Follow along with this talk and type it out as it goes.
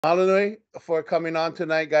Hallelujah for coming on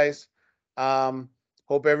tonight, guys.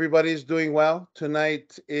 Hope everybody's doing well.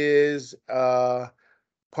 Tonight is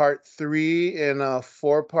part three in a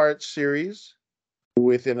four-part series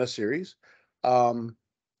within a series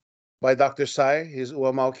by Dr. Sai, his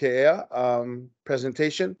Uamau Ke'ea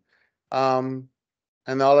presentation, um,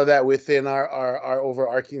 and all of that within our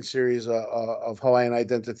overarching series of Hawaiian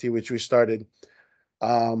identity, which we started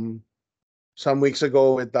um, some weeks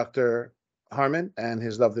ago with Dr. Harmon and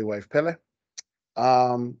his lovely wife, Pele.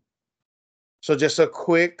 Um, so just a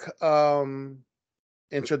quick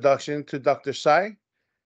introduction to Dr. Sai,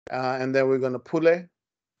 and then we're going to Pule,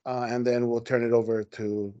 and then we'll turn it over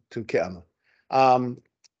to Keanu. Um,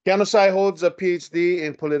 Keanu Sai holds a PhD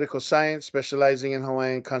in political science, specializing in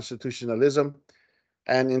Hawaiian constitutionalism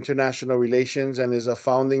and international relations, and is a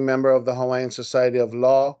founding member of the Hawaiian Society of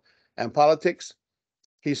Law and Politics.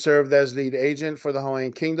 He served as lead agent for the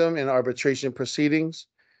Hawaiian Kingdom in arbitration proceedings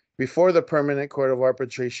before the Permanent Court of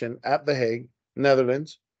Arbitration at The Hague,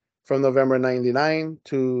 Netherlands, from November 99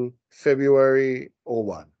 to February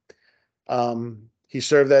 01. He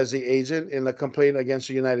served as the agent in a complaint against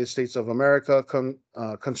the United States of America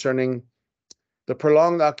concerning the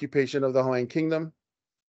prolonged occupation of the Hawaiian Kingdom,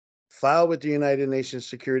 filed with the United Nations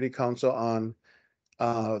Security Council on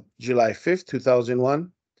July 5th,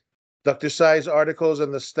 2001. Dr. Sai's articles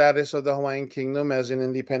on the status of the Hawaiian Kingdom as an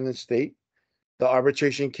independent state, the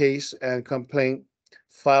arbitration case and complaint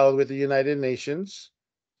filed with the United Nations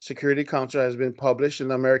Security Council has been published in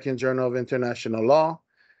the American Journal of International Law,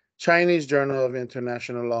 Chinese Journal of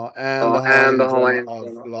International Law, and the And the Hawaiian Journal Hawaiian of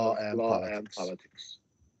Kingdom Law of and Law and Politics. Politics.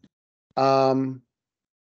 Um,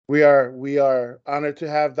 we are honored to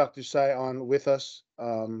have Dr. Sai on with us,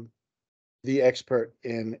 the expert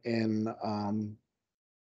in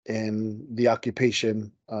the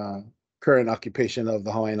occupation, current occupation of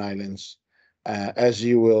the Hawaiian Islands, as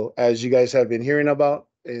you guys have been hearing about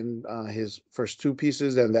in his first two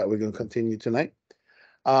pieces, and that we're going to continue tonight.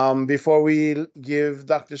 Before we give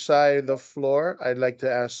Dr. Sai the floor, I'd like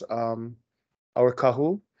to ask our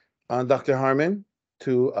kahu, Dr. Harmon,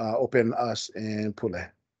 to open us in Pule.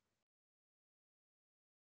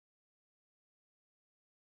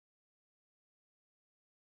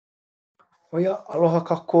 Oia, aloha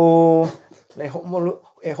kako, nei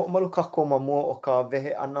ho'omalu kako ma mua o ka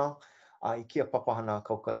wehe ana I kia papahana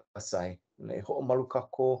kauka sai. Nei ho'omalu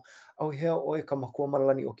kako, au hea oe ka makua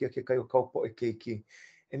malani o kia ke kai o kaupo e keiki.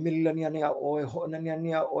 E mililani ane a oe, ho'onani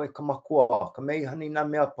ane a oe ka makua, ka mei hani nā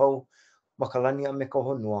mea pau, ma ka lani a me ka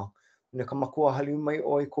honua. Ne ka makua hali mai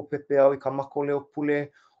oe ko pepe au I ka mako leo pule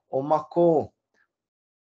o mako.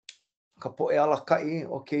 Ka po'e ala kai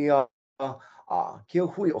o keia kia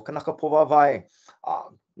hui o kanaka po wawae,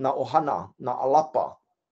 na ohana, na alapa.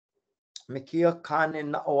 Me kia kane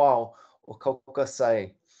na oao o kauka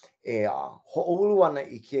sai e ho'oulu ana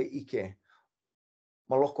I kia ike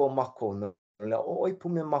maloko o mako. No le o oi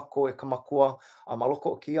pume mako e ka makua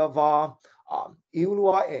maloko o kia wā I ulu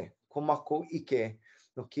ae ko mako ike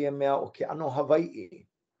no kia mea o ke ano Hawaii,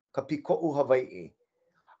 ka piko'u Hawaii.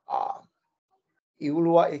 I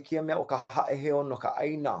ulu ae kia mea o ka haʻeheo no ka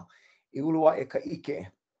ʻaina. I ulu ae ka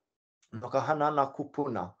ike no ka hana na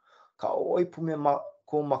kupuna. Ka oi pume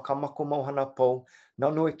mako ma ka mako mauhana pou,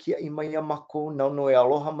 nauno e kia I mai a mako, nauno e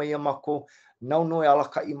aloha mai a mako, nauno e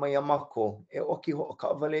alakaʻi mai a mako. E oki ho ka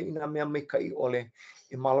awale I nā mea maikaʻi ole,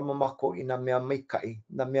 e malama mako I nā mea maikaʻi,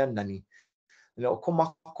 nā mea nani. Le o ko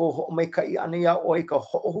mako hoʻomaikaʻi ana ia oi ka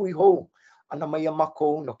hoʻohui hou ana mai a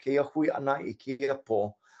mako no keia hui ana I kia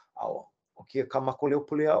po. O kia ka mako leo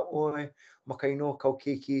pule a oe, ma ka inoa kau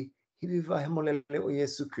keiki, hiwi wahe molele o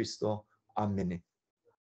Yesu Kristo. Amene.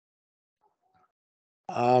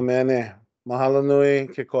 Amene. Mahalo nui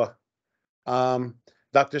ke koa.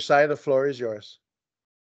 Dr. Sai, the floor is yours.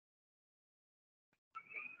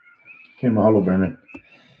 Okay, mahalo, Brennan.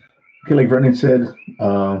 Okay, like Brennan said,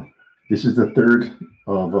 this is the third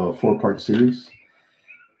of a four-part series.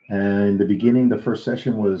 And in the beginning, the first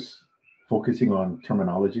session was focusing on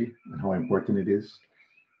terminology and how important it is.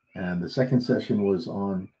 And the second session was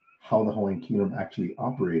on how the Hawaiian Kingdom actually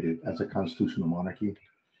operated as a constitutional monarchy.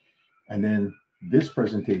 And then this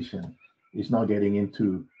presentation is now getting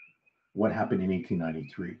into what happened in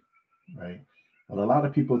 1893, right? But a lot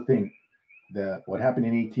of people think that what happened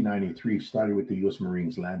in 1893 started with the U.S.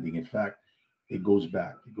 Marines landing. In fact, it goes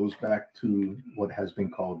back. It goes back to what has been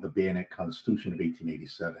called the Bayonet Constitution of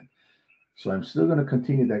 1887. So I'm still going to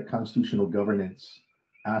continue that constitutional governance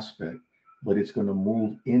aspect, but it's going to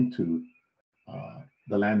move into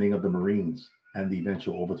the landing of the Marines and the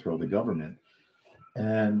eventual overthrow of the government.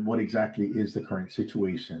 And what exactly is the current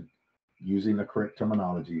situation, using the correct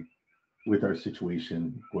terminology with our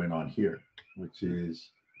situation going on here, which is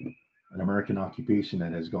an American occupation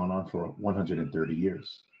that has gone on for 130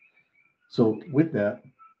 years. So with that,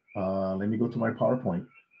 let me go to my PowerPoint.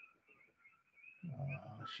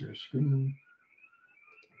 Share screen.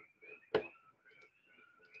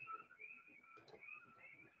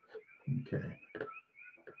 Okay.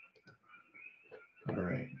 All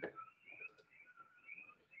right.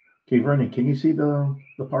 Okay, Vernon, can you see the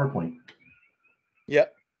PowerPoint?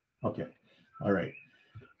 Yep. Okay. All right.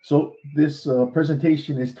 So this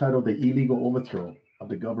presentation is titled The Illegal Overthrow of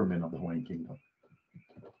the Government of the Hawaiian Kingdom.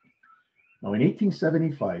 Now, in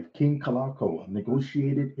 1875, King Kalakaua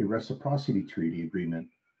negotiated a reciprocity treaty agreement,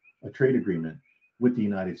 a trade agreement with the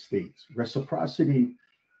United States. Reciprocity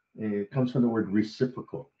comes from the word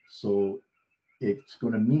reciprocal. So it's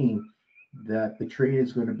going to mean that the trade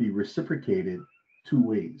is going to be reciprocated two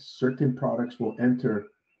ways. Certain products will enter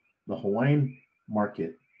the Hawaiian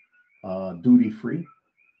market duty-free,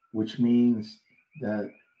 which means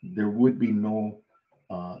that there would be no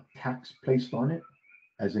tax placed on it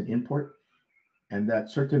as an import, and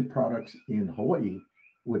that certain products in Hawaii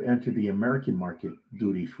would enter the American market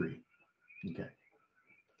duty-free. Okay.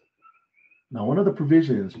 Now, one of the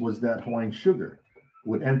provisions was that Hawaiian sugar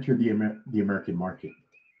would enter the American market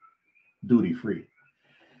duty-free.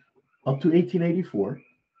 Up to 1884,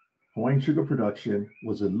 Hawaiian sugar production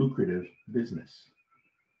was a lucrative business.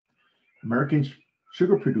 American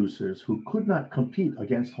sugar producers who could not compete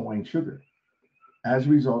against Hawaiian sugar as a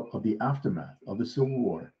result of the aftermath of the Civil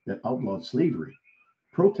War that outlawed slavery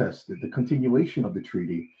protested the continuation of the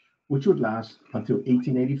treaty, which would last until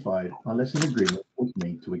 1885 unless an agreement was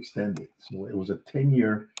made to extend it. So it was a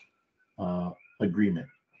 10-year agreement.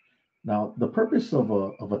 Now, the purpose of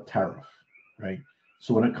a tariff, right?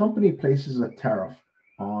 So when a company places a tariff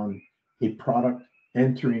on a product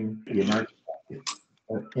entering the American market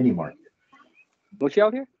or any market, What's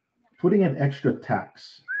out here? putting an extra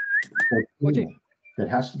tax or payment that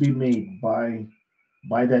has to be made by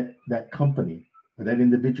that company or that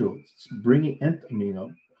individual bringing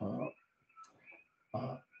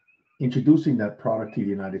introducing that product to the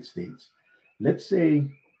United States. Let's say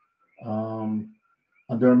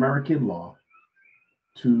under American law,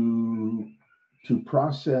 to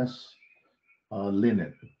process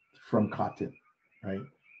linen from cotton, right?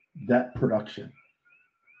 That production,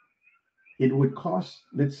 it would cost,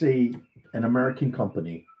 let's say, an American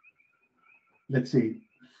company, let's say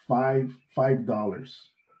 $5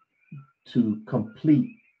 to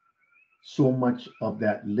complete so much of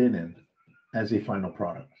that linen as a final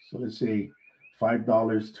product. So let's say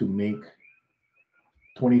 $5 to make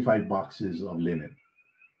 25 boxes of linen,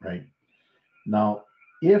 right? Now,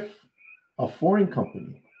 if a foreign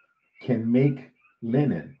company can make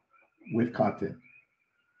linen with cotton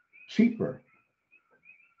cheaper,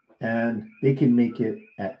 and they can make it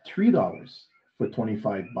at $3 for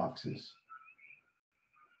 25 boxes,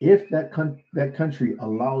 if that country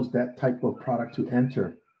allows that type of product to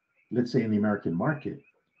enter, let's say in the American market,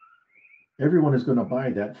 everyone is going to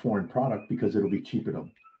buy that foreign product because it'll be cheaper to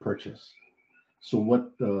purchase. So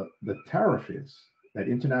what the tariff is, that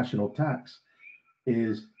international tax,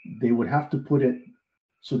 is they would have to put it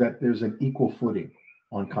so that there's an equal footing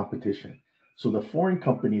on competition. So the foreign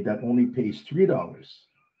company that only pays $3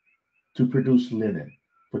 to produce linen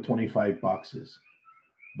for 25 boxes,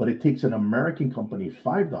 but it takes an American company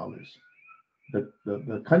 $5,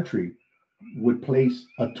 the country would place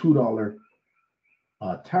a $2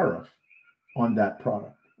 tariff on that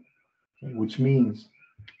product, which means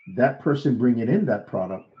that person bringing in that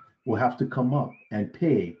product will have to come up and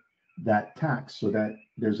pay that tax so that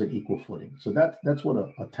there's an equal footing. So that's what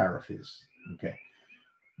a tariff is. Okay.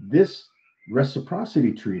 This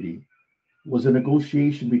reciprocity treaty was a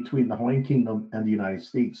negotiation between the Hawaiian Kingdom and the United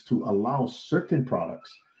States to allow certain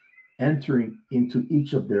products entering into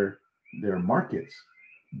each of their markets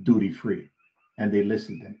duty-free. And they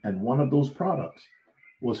listed them. And one of those products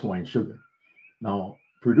was Hawaiian sugar. Now,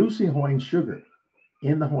 producing Hawaiian sugar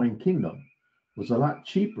in the Hawaiian Kingdom was a lot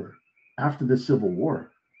cheaper after the Civil War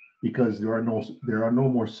because there are no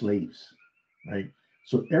more slaves, right?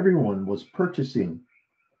 So everyone was purchasing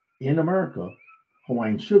in America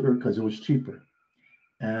Hawaiian sugar because it was cheaper,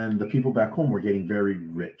 and the people back home were getting very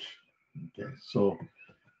rich. Okay,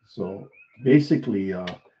 so basically,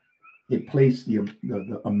 it placed the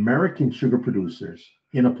American sugar producers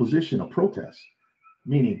in a position of protest,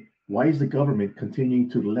 meaning, why is the government continuing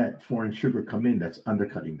to let foreign sugar come in that's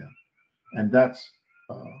undercutting them? And that's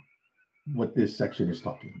what this section is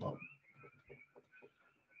talking about.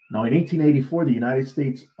 Now, in 1884, the United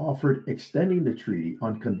States offered extending the treaty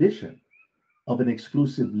on condition of an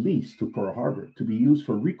exclusive lease to Pearl Harbor to be used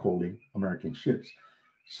for recalling American ships.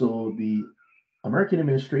 So the American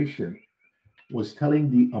administration was telling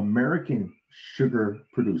the American sugar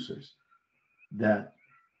producers that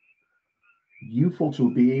you folks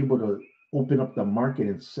will be able to open up the market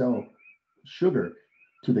and sell sugar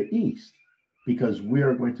to the east because we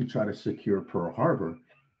are going to try to secure Pearl Harbor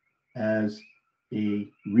as a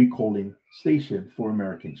recalling station for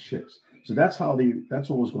American ships. So that's what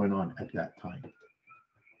was going on at that time.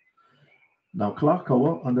 Now,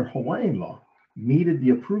 Kalakaua, under Hawaiian law, needed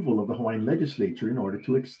the approval of the Hawaiian legislature in order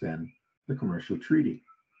to extend the commercial treaty.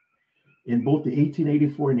 In both the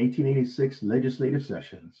 1884 and 1886 legislative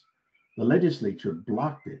sessions, the legislature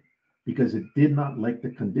blocked it because it did not like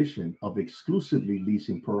the condition of exclusively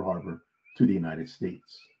leasing Pearl Harbor to the United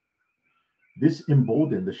States. This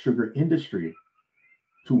emboldened the sugar industry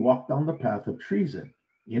to walk down the path of treason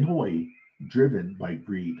in Hawaii, driven by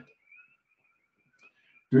greed.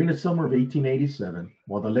 During the summer of 1887,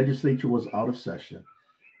 while the legislature was out of session,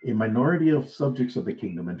 a minority of subjects of the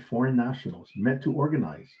kingdom and foreign nationals met to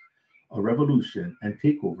organize a revolution and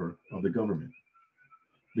takeover of the government.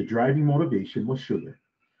 The driving motivation was sugar,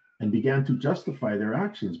 and began to justify their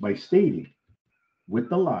actions by stating, with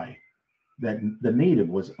the lie, that the native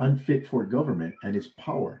was unfit for government and his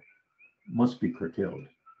power must be curtailed.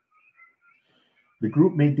 The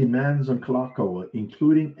group made demands on Kalakaua,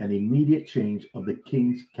 including an immediate change of the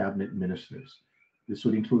king's cabinet ministers. This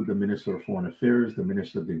would include the Minister of Foreign Affairs, the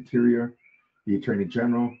Minister of the Interior, the Attorney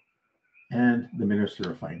General, and the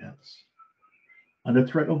Minister of Finance. Under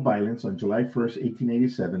threat of violence on July 1st,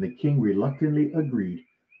 1887, the king reluctantly agreed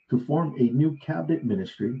to form a new cabinet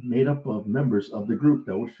ministry made up of members of the group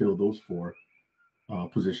that would fill those four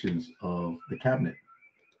positions of the cabinet.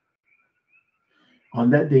 On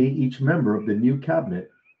that day, each member of the new cabinet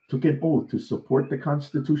took an oath to support the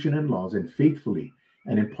Constitution and laws and faithfully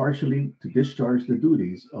and impartially to discharge the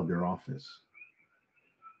duties of their office.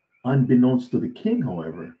 Unbeknownst to the king,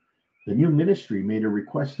 however, the new ministry made a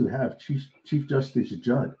request to have Chief Justice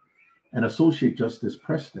Judd and Associate Justice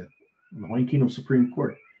Preston of the Hawaiian Kingdom Supreme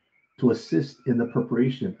Court to assist in the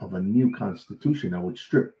preparation of a new constitution that would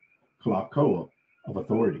strip Kalakaua of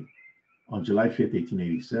authority on July 5th,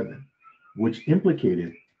 1887, which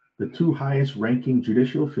implicated the two highest ranking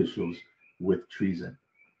judicial officials with treason.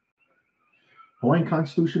 Hawaiian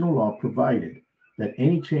constitutional law provided that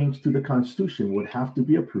any change to the constitution would have to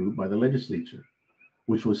be approved by the legislature,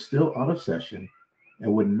 which was still out of session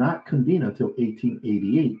and would not convene until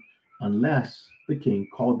 1888 unless the king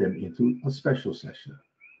called them into a special session.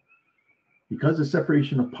 Because the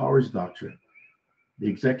separation of powers doctrine, the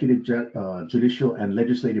executive, judicial, and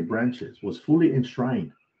legislative branches was fully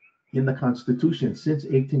enshrined in the Constitution since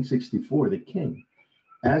 1864, the king,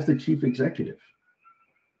 as the chief executive,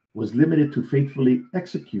 was limited to faithfully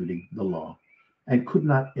executing the law and could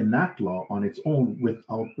not enact law on its own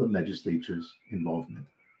without the legislature's involvement.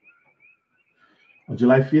 On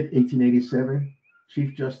July 5th, 1887,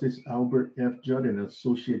 Chief Justice Albert F. Judd and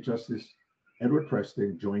Associate Justice Edward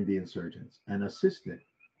Preston joined the insurgents and assisted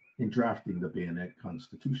in drafting the Bayonet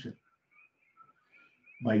Constitution.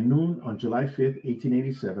 By noon on July 5th,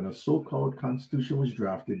 1887, a so-called constitution was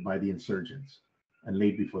drafted by the insurgents and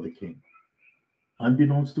laid before the king.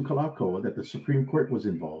 Unbeknownst to Kalakaua that the Supreme Court was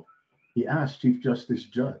involved, he asked Chief Justice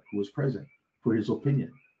Judd, who was present, for his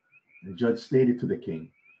opinion. And Judd stated to the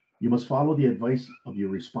king, "You must follow the advice of your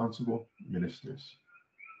responsible ministers."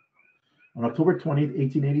 On October 20th,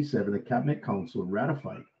 1887, the Cabinet Council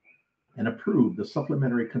ratified and approved the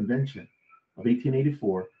Supplementary Convention of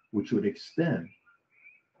 1884, which would extend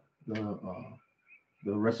the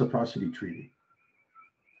Reciprocity Treaty.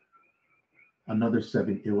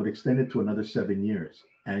 It would extend it to another 7 years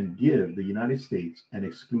and give the United States an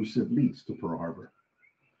exclusive lease to Pearl Harbor.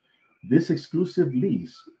 This exclusive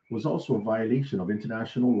lease was also a violation of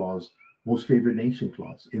international law's most favored nation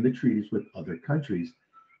clause in the treaties with other countries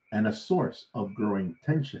and a source of growing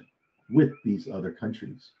tension with these other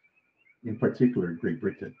countries, in particular Great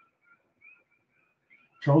Britain.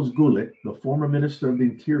 Charles Gulick, the former Minister of the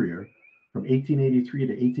Interior from 1883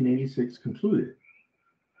 to 1886, concluded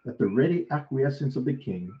that the ready acquiescence of the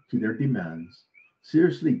king to their demands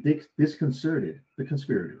seriously disconcerted the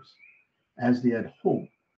conspirators, as they had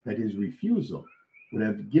hoped that his refusal would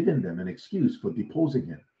have given them an excuse for deposing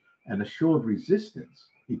him and a show of resistance,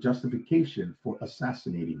 a justification for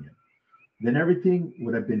assassinating him. Then everything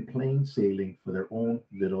would have been plain sailing for their own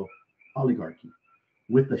little oligarchy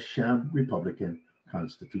with the sham Republican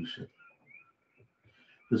Constitution.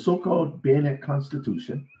 The so-called Bayonet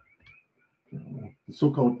Constitution, the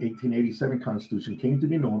so-called 1887 Constitution, came to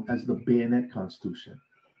be known as the Bayonet Constitution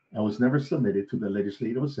and was never submitted to the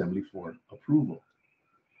Legislative Assembly for approval.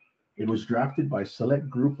 It was drafted by a select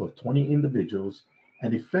group of 20 individuals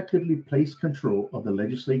and effectively placed control of the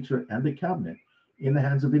legislature and the cabinet in the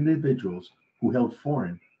hands of individuals who held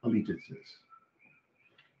foreign allegiances.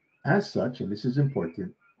 As such, and this is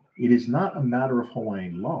important, it is not a matter of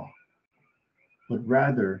Hawaiian law, but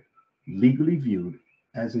rather legally viewed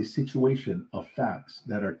as a situation of facts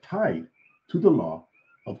that are tied to the law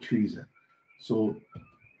of treason. So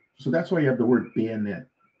that's why you have the word bayonet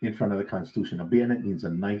in front of the Constitution. A bayonet means a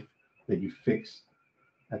knife that you fix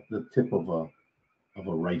at the tip of a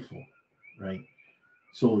rifle, right?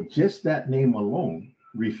 So just that name alone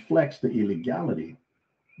reflects the illegality,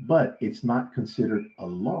 but it's not considered a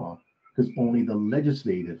law because only the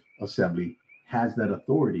Legislative Assembly has that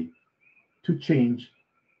authority to change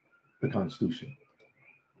the Constitution.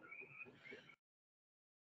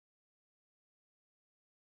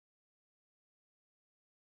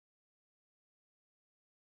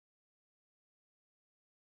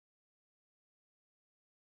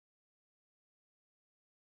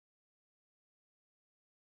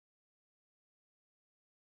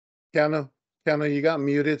 Keanu, you got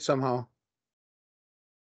muted somehow.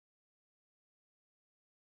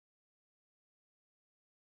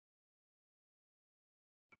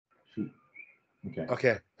 Shoot. Okay.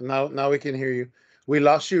 Okay, now we can hear you. We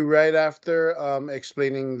lost you right after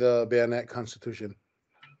explaining the bayonet constitution.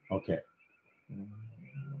 Okay.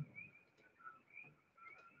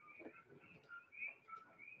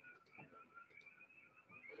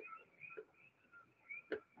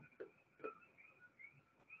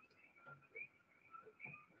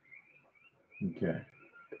 Okay.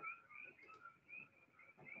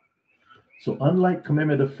 So unlike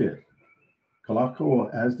Kamehameha V,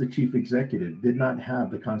 Kalakaua, as the chief executive, did not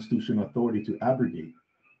have the constitutional authority to abrogate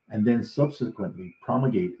and then subsequently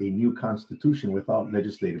promulgate a new constitution without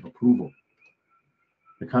legislative approval.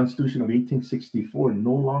 The Constitution of 1864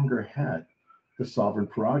 no longer had the sovereign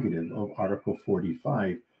prerogative of Article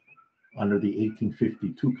 45 under the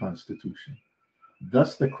 1852 Constitution.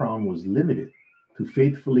 Thus, the Crown was limited to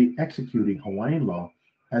faithfully executing Hawaiian law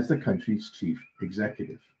as the country's chief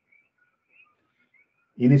executive.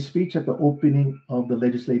 In his speech at the opening of the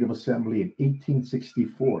Legislative Assembly in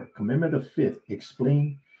 1864, Kamehameha V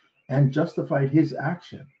explained and justified his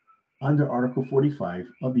action under Article 45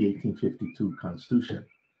 of the 1852 Constitution.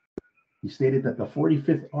 He stated that the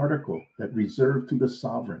 45th article that reserved to the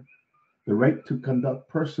sovereign the right to conduct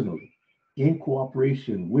personally, in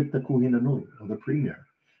cooperation with the Kuhinanui, or the premier,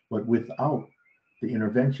 but without the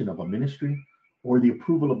intervention of a ministry or the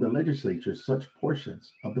approval of the legislature, such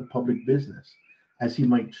portions of the public business as he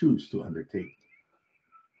might choose to undertake.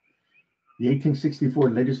 The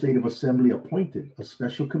 1864 Legislative Assembly appointed a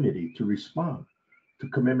special committee to respond to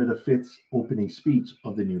Kamehameha V's opening speech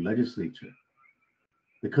of the new legislature.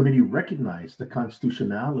 The committee recognized the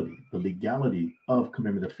constitutionality, the legality of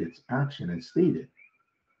Kamehameha V's action and stated,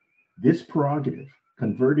 this prerogative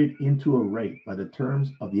converted into a right by the terms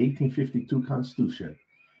of the 1852 Constitution,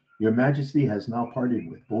 Your Majesty has now parted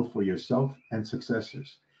with, both for yourself and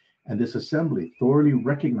successors, and this assembly thoroughly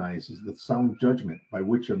recognizes the sound judgment by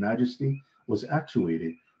which Your Majesty was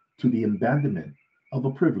actuated to the abandonment of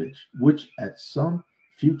a privilege, which at some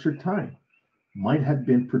future time might have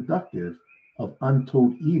been productive of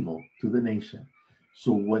untold evil to the nation.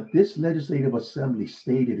 So what this Legislative Assembly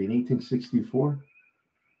stated in 1864,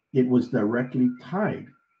 it was directly tied,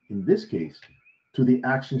 in this case, to the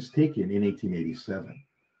actions taken in 1887.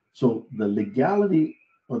 So the legality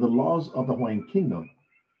or the laws of the Hawaiian Kingdom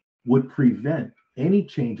would prevent any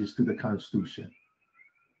changes to the Constitution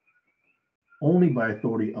only by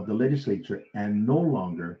authority of the legislature and no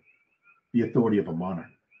longer the authority of a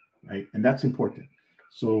monarch, right? And that's important.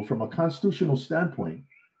 So from a constitutional standpoint,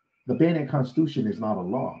 the bayonet constitution is not a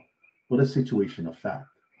law, but a situation of fact,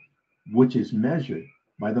 which is measured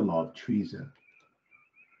by the law of treason.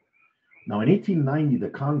 Now in 1890,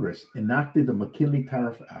 the Congress enacted the McKinley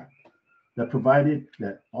Tariff Act that provided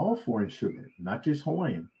that all foreign sugar, not just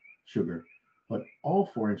Hawaiian sugar, but all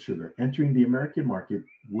foreign sugar entering the American market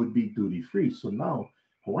would be duty-free. So now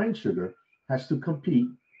Hawaiian sugar has to compete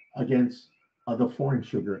against other foreign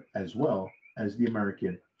sugar as well as the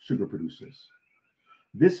American sugar producers.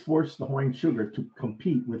 This forced the Hawaiian sugar to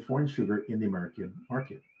compete with foreign sugar in the American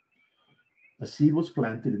market. A seed was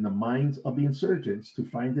planted in the minds of the insurgents to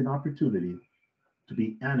find an opportunity to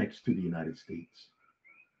be annexed to the United States.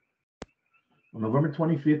 On November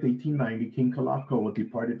 25th, 1890, King Kalakaua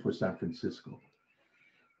departed for San Francisco.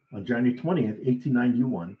 On January 20th,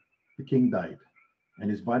 1891, the king died, and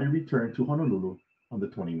his body returned to Honolulu on the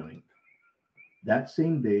 29th. That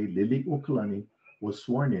same day, Lili'uokalani was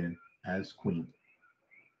sworn in as queen.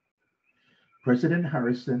 President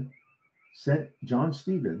Harrison sent John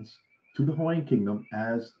Stevens to the Hawaiian Kingdom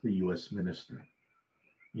as the U.S. minister.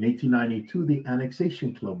 In 1892, the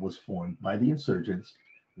Annexation Club was formed by the insurgents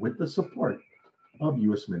with the support of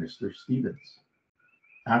U.S. Minister Stevens.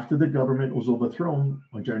 After the government was overthrown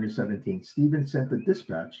on January 17th, Stevens sent a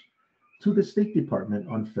dispatch to the State Department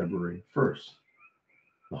on February 1st.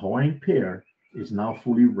 The Hawaiian pear is now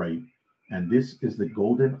fully ripe, and this is the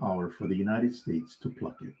golden hour for the United States to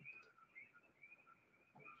pluck it.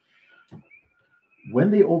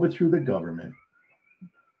 When they overthrew the government,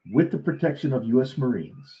 with the protection of U.S.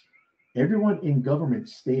 Marines, everyone in government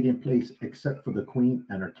stayed in place except for the Queen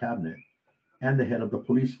and her cabinet and the head of the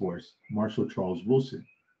police force, Marshal Charles Wilson.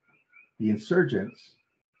 The insurgents,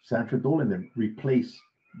 Sanford Dole and them, replaced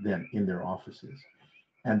them in their offices,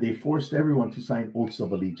 and they forced everyone to sign oaths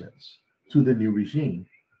of allegiance to the new regime,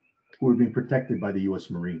 who were being protected by the U.S.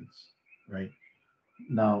 Marines, right?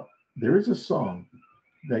 Now, there is a song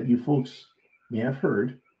that you folks may have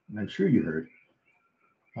heard, and I'm sure you heard,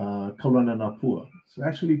 Kaulana Napua. So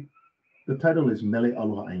actually, the title is Mele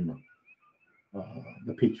Aloha Aina,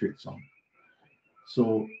 the Patriot song.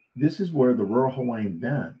 So this is where the Royal Hawaiian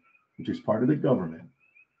Band, which is part of the government,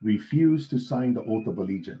 refused to sign the oath of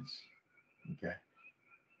allegiance. Okay,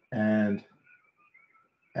 and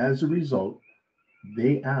as a result,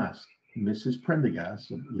 they asked Mrs.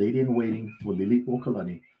 Prendergast, a lady in waiting for Lili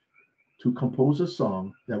Okalani, to compose a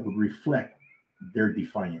song that would reflect their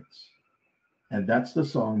defiance. And that's the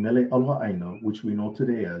song Mele Aloha Aina, which we know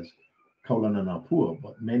today as Kaulana Napua,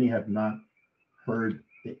 but many have not heard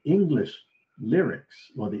the English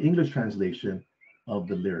lyrics or the English translation of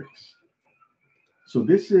the lyrics. So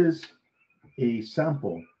this is a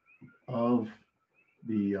sample of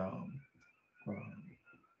the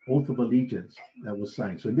oath of allegiance that was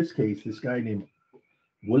signed. So in this case, this guy named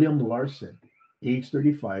William Larson, age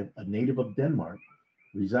 35, a native of Denmark,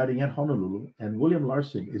 residing at Honolulu, and William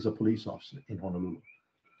Larson is a police officer in Honolulu.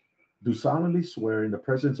 Do solemnly swear in the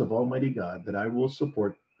presence of Almighty God that I will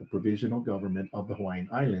support the provisional government of the Hawaiian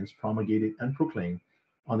Islands promulgated and proclaimed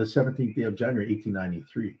on the 17th day of January,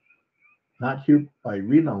 1893, not hereby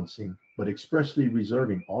renouncing, but expressly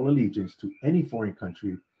reserving all allegiance to any foreign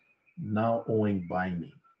country now owing by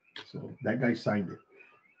me. So that guy signed it,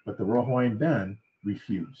 but the Royal Hawaiian Band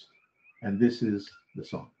refused. And this is the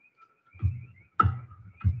song.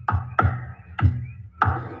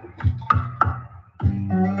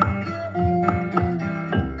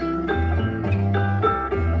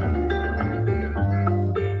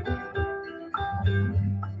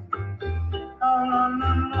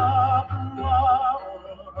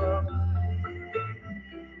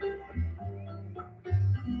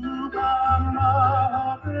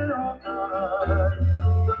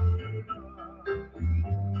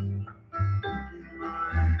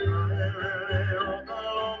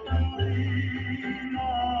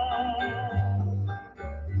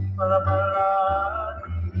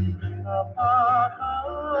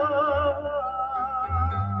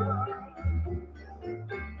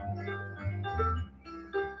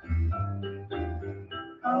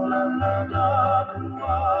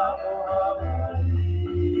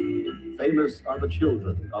 Famous are the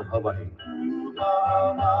children of Hawaii.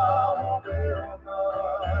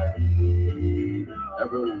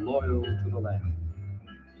 Ever loyal to the land.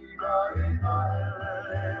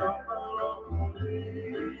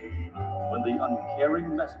 When the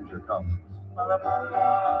uncaring messenger comes,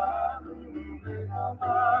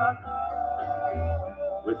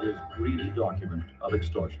 with his greedy document of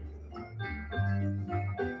extortion.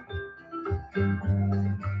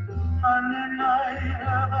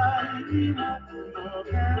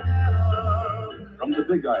 From the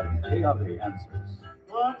Big Island, Keanu answers.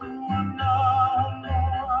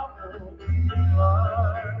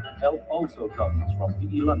 Help also comes from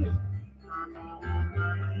Iilani.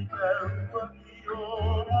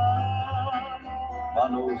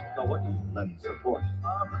 Mano's Kauai lends support.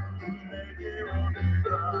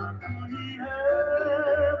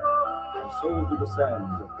 And so do the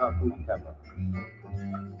sands of Kapu'ikepa.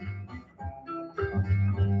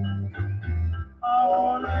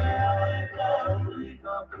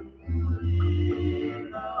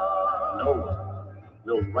 No one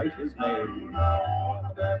will write his name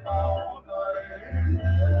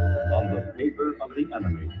on the paper of the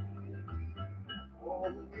enemy.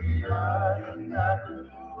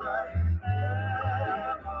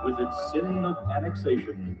 With its sin of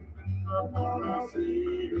annexation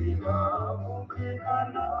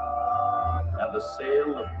and the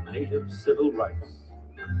sale of native civil rights.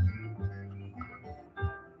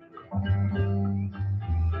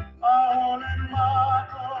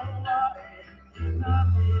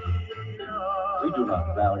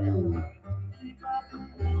 not value.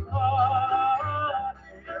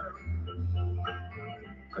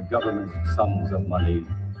 The government's sums of money.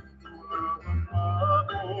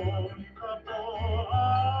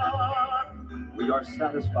 We are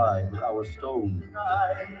satisfied with our stone.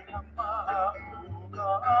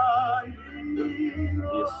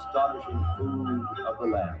 The astonishing food of the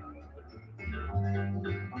land.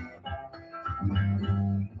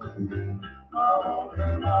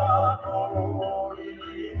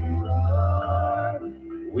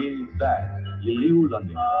 We back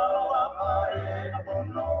Liliulani,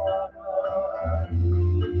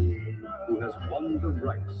 who has won the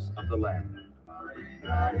rights of the land.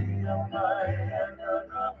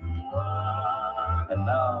 And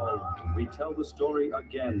now we tell the story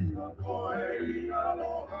again of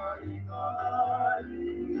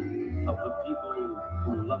the people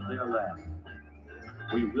who love their land.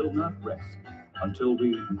 We will not rest until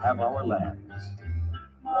we have our lands.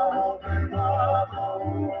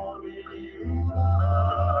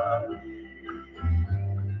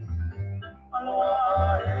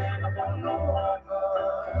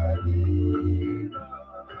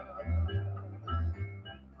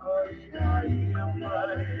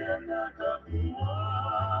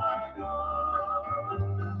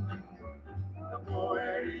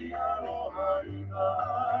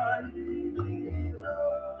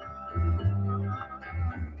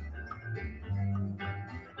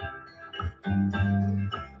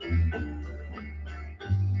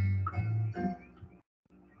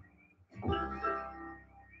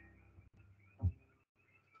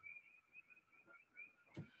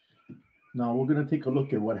 Now we're going to take a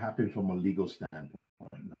look at what happened from a legal standpoint.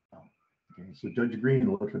 Okay, so Judge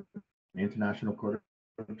Greenwood from the International Court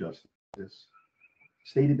of Justice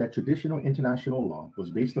stated that traditional international law was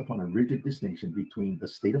based upon a rigid distinction between the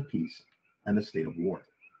state of peace and the state of war.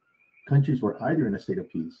 Countries were either in a state of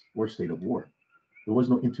peace or state of war. There was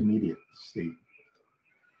no intermediate state.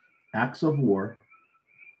 Acts of war,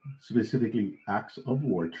 specifically acts of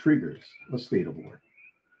war, triggers a state of war.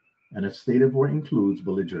 And a state of war includes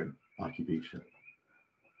belligerent occupation.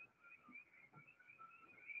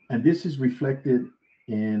 And this is reflected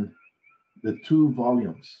in the 2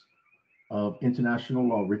 volumes of international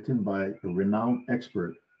law written by the renowned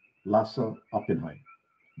expert Lasse Oppenheim.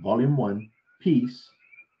 Volume 1, Peace.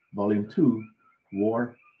 Volume 2,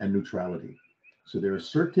 War and Neutrality. So there are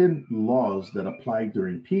certain laws that apply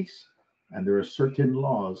during peace, and there are certain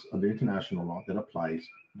laws under international law that applies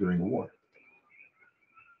during war.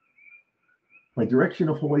 By direction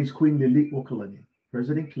of Hawaii's Queen Liliuokalani,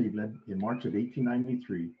 President Cleveland, in March of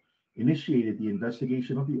 1893, initiated the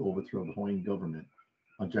investigation of the overthrow of the Hawaiian government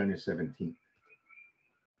on January 17th.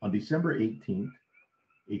 On December 18th,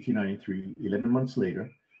 1893, 11 months later,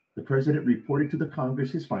 the president reported to the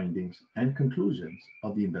Congress his findings and conclusions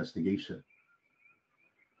of the investigation.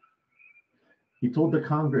 He told the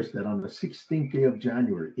Congress that on the 16th day of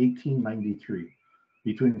January, 1893,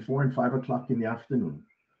 between 4 and 5 o'clock in the afternoon,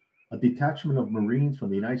 a detachment of Marines from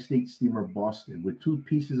the United States steamer Boston with 2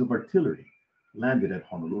 pieces of artillery landed at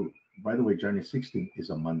Honolulu. By the way, January 16th is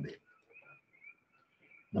a Monday.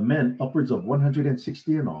 The men, upwards of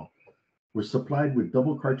 160 in all, were supplied with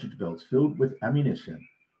double cartridge belts filled with ammunition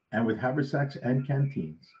and with haversacks and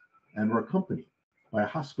canteens, and were accompanied by a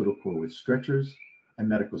hospital corps with stretchers and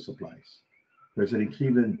medical supplies. President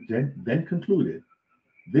Cleveland then concluded,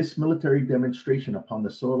 this military demonstration upon the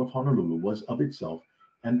soil of Honolulu was of itself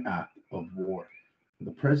an act of war.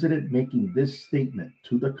 The president making this statement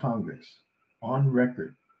to the Congress on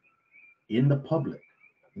record in the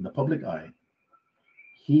public eye,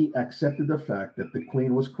 he accepted the fact that the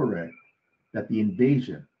Queen was correct, that the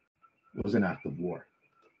invasion was an act of war,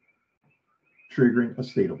 triggering a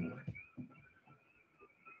state of war.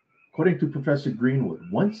 According to Professor Greenwood,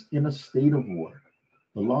 once in a state of war,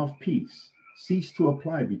 the law of peace ceased to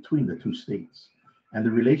apply between the 2 states, and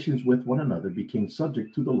the relations with one another became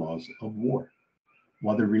subject to the laws of war,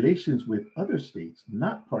 while the relations with other states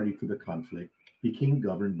not party to the conflict became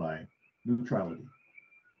governed by neutrality.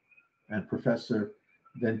 And Professor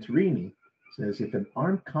Venturini says if an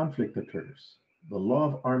armed conflict occurs, the law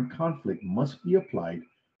of armed conflict must be applied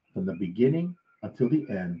from the beginning until the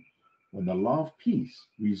end, when the law of peace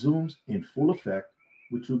resumes in full effect,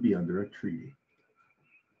 which will be under a treaty.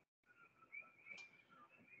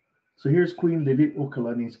 So here's Queen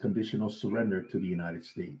Liliuokalani's conditional surrender to the United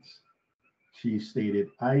States. She stated,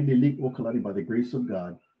 I, Liliuokalani, by the grace of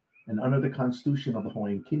God, and under the Constitution of the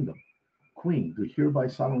Hawaiian Kingdom, Queen, do hereby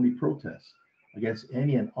solemnly protest against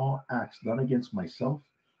any and all acts done against myself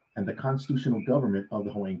and the constitutional government of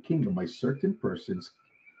the Hawaiian Kingdom by certain persons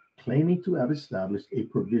claiming to have established a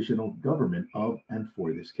provisional government of and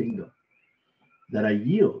for this kingdom. That I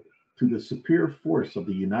yield to the superior force of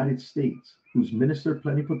the United States, whose Minister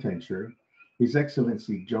Plenipotentiary, His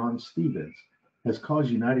Excellency John Stevens, has caused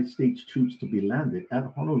United States troops to be landed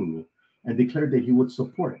at Honolulu and declared that he would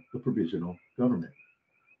support the provisional government.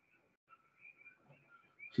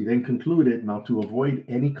 She then concluded, now to avoid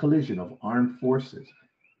any collision of armed forces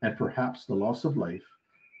and perhaps the loss of life,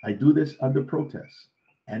 I do this under protest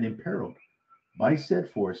and imperiled by said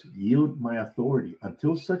force yield my authority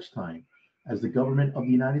until such time as the government of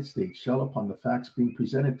the United States shall, upon the facts being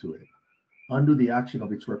presented to it, undo the action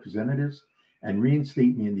of its representatives and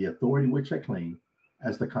reinstate me in the authority which I claim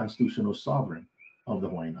as the constitutional sovereign of the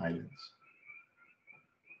Hawaiian Islands.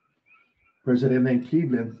 President Van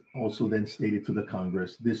Cleveland also then stated to the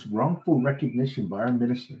Congress, this wrongful recognition by our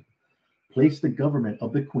minister placed the government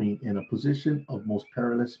of the Queen in a position of most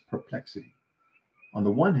perilous perplexity. On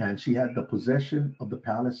the one hand, she had the possession of the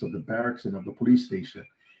palace, of the barracks, and of the police station,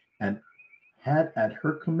 and had at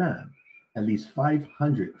her command at least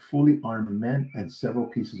 500 fully armed men and several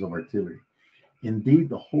pieces of artillery. Indeed,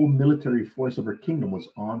 the whole military force of her kingdom was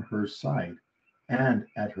on her side and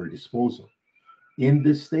at her disposal. In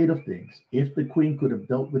this state of things, if the Queen could have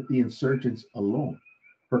dealt with the insurgents alone,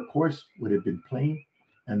 her course would have been plain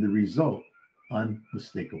and the result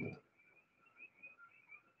unmistakable.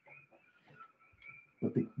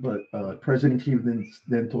 But President Cleveland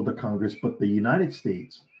then told the Congress, but the United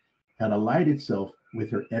States had allied itself with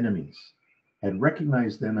her enemies, had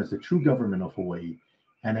recognized them as the true government of Hawaii,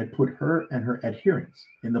 and had put her and her adherents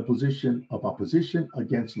in the position of opposition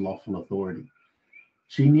against lawful authority.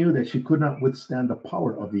 She knew that she could not withstand the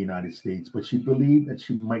power of the United States, but she believed that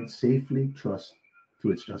she might safely trust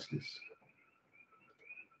to its justice.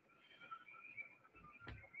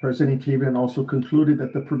 President Cleveland also concluded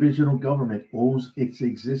that the provisional government owes its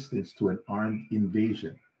existence to an armed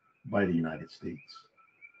invasion by the United States.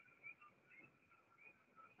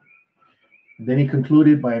 And then he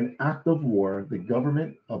concluded, by an act of war, the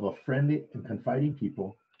government of a friendly and confiding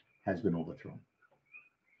people has been overthrown.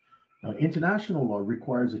 Now, international law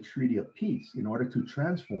requires a treaty of peace in order to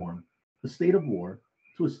transform the state of war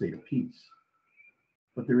to a state of peace.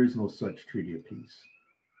 But there is no such treaty of peace.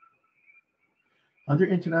 Under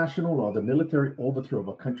international law, the military overthrow of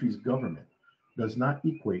a country's government does not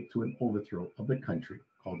equate to an overthrow of the country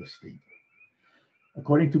called a state.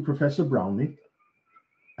 According to Professor Brownlee,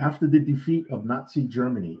 after the defeat of Nazi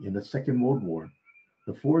Germany in the Second World War,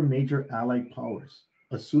 the four major Allied powers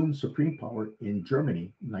assumed supreme power in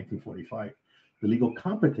Germany in 1945. The legal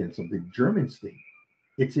competence of the German state,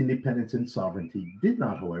 its independence and sovereignty, did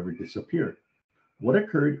not, however, disappear. What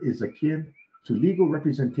occurred is akin to legal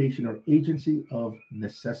representation or agency of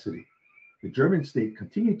necessity. The German state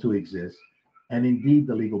continued to exist, and indeed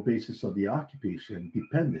the legal basis of the occupation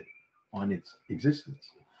depended on its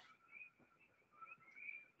existence.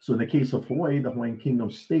 So in the case of Hawaii, the Hawaiian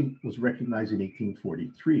Kingdom state was recognized in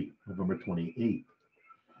 1843, November 28th.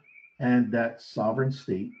 And that sovereign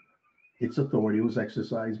state, its authority was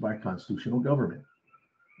exercised by a constitutional government,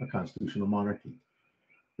 a constitutional monarchy.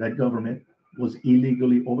 That government was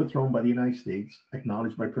illegally overthrown by the United States,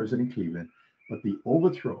 acknowledged by President Cleveland, but the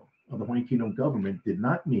overthrow of the Hawaiian Kingdom government did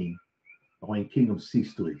not mean the Hawaiian Kingdom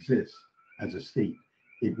ceased to exist as a state.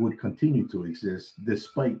 It would continue to exist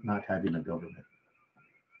despite not having a government.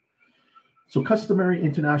 So customary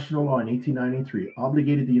international law in 1893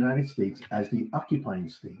 obligated the United States as the occupying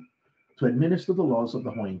state to administer the laws of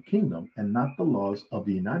the Hawaiian Kingdom and not the laws of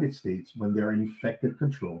the United States when they are in effective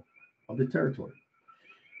control of the territory.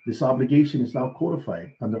 This obligation is now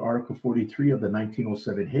codified under Article 43 of the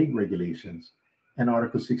 1907 Hague Regulations and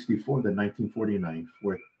Article 64 of the 1949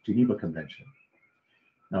 Fourth Geneva Convention.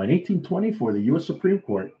 Now, in 1824, the U.S. Supreme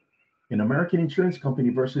Court in American Insurance Company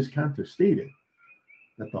versus Cantor stated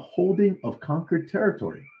that the holding of conquered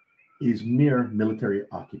territory is mere military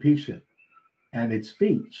occupation, and its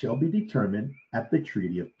fate shall be determined at the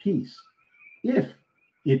Treaty of Peace. If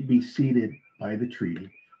it be ceded by the treaty,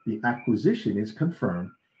 the acquisition is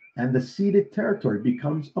confirmed, and the ceded territory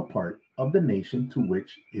becomes a part of the nation to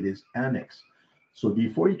which it is annexed. So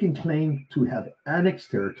before you can claim to have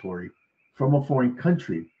annexed territory from a foreign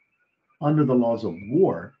country under the laws of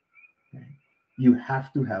war, you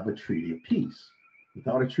have to have a treaty of peace.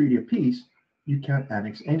 Without a treaty of peace, you can't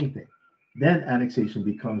annex anything. Then annexation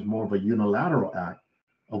becomes more of a unilateral act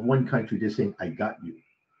of one country just saying, I got you,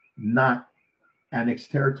 not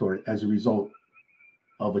annexed territory as a result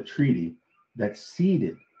of a treaty that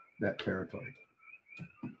ceded that territory.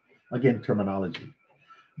 Again, terminology.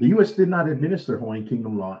 The U.S. did not administer Hawaiian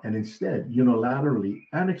Kingdom law and instead unilaterally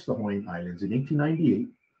annexed the Hawaiian Islands in 1898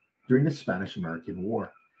 during the Spanish-American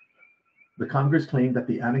War. The Congress claimed that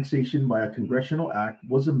the annexation by a congressional act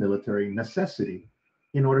was a military necessity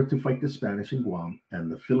in order to fight the Spanish in Guam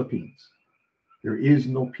and the Philippines. There is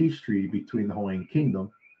no peace treaty between the Hawaiian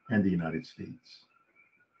Kingdom and the United States.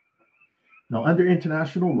 Now, under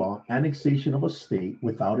international law, annexation of a state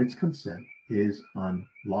without its consent is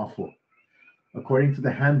unlawful. According to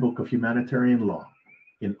the Handbook of Humanitarian Law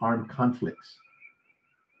in Armed Conflicts,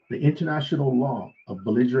 the international law of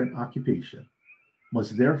belligerent occupation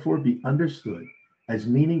must therefore be understood as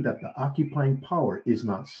meaning that the occupying power is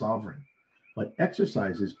not sovereign, but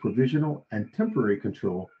exercises provisional and temporary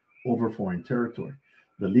control over foreign territory.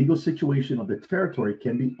 The legal situation of the territory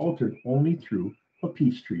can be altered only through a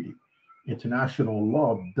peace treaty. International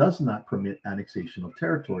law does not permit annexation of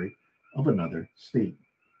territory of another state.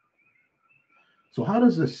 So how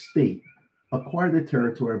does a state acquire the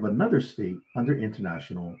territory of another state under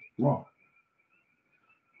international law?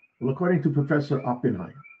 Well, according to Professor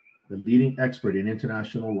Oppenheim, the leading expert in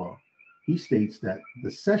international law, he states that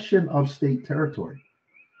the cession of state territory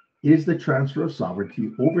is the transfer of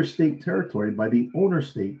sovereignty over state territory by the owner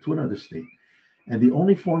state to another state. And the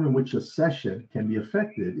only form in which a cession can be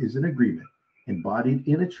effected is an agreement embodied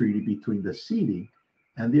in a treaty between the ceding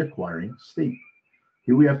and the acquiring state.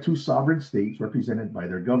 Here we have two sovereign states represented by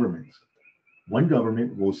their governments. One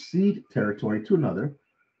government will cede territory to another,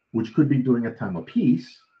 which could be during a time of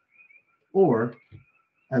peace or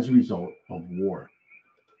as a result of war.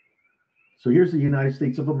 So here's the United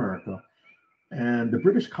States of America, and the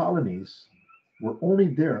British colonies were only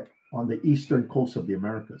there on the eastern coast of the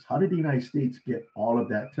Americas. How did the United States get all of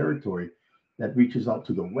that territory that reaches out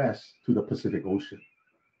to the west to the Pacific Ocean?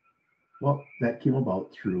 Well, that came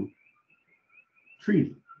about through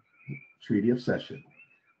treaty of cession.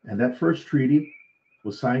 And that first treaty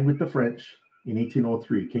was signed with the French in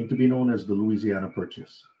 1803, came to be known as the Louisiana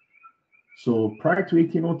Purchase. So prior to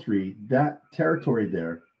 1803, that territory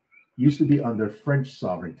there used to be under French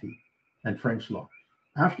sovereignty and French law.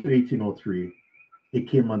 After 1803, it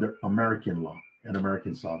came under American law and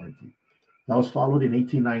American sovereignty. That was followed in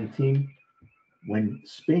 1819 when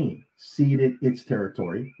Spain ceded its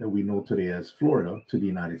territory that we know today as Florida to the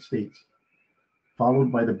United States,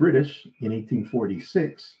 followed by the British in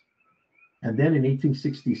 1846. And then in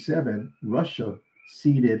 1867, Russia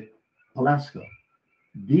ceded Alaska.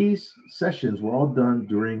 These cessions were all done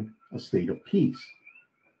during a state of peace.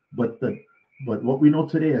 But what we know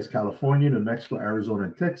today as California, New Mexico, Arizona,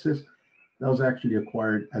 and Texas, that was actually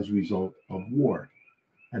acquired as a result of war.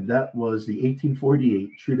 And that was the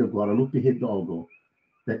 1848 Treaty of Guadalupe Hidalgo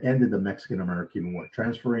that ended the Mexican-American War,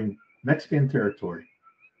 transferring Mexican territory,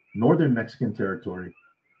 northern Mexican territory,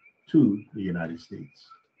 to the United States.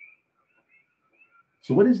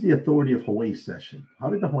 So what is the authority of Hawaii cession? How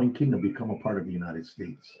did the Hawaiian Kingdom become a part of the United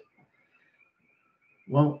States?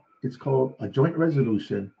 Well, it's called a joint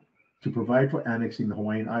resolution to provide for annexing the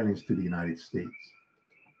Hawaiian Islands to the United States.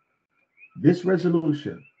 This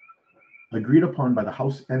resolution, agreed upon by the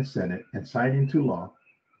House and Senate and signed into law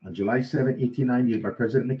on July 7, 1898 by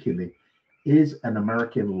President McKinley, is an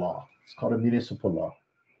American law. It's called a municipal law,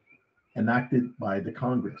 enacted by the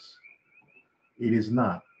Congress. It is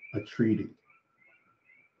not a treaty.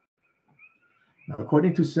 Now,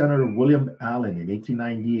 according to Senator William Allen in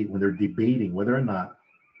 1898, when they're debating whether or not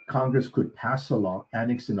Congress could pass a law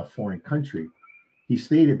annexing a foreign country, he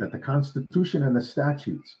stated that the Constitution and the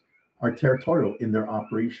statutes are territorial in their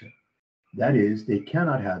operation. That is, they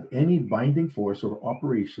cannot have any binding force or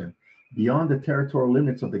operation beyond the territorial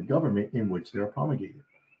limits of the government in which they are promulgated.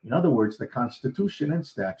 In other words, the Constitution and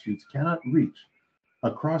statutes cannot reach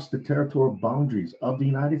across the territorial boundaries of the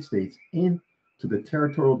United States into the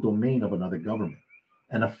territorial domain of another government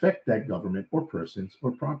and affect that government or persons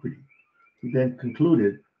or property. He then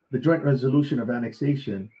concluded the joint resolution of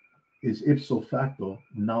annexation is ipso facto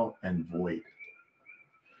null and void.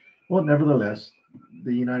 Well, nevertheless,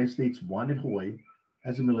 the United States wanted Hawaii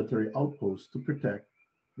as a military outpost to protect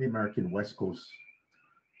the American West Coast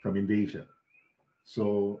from invasion.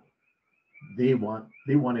 So they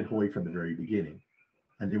wanted Hawaii from the very beginning,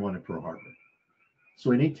 and they wanted Pearl Harbor.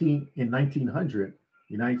 So in 1900,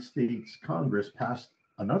 the United States Congress passed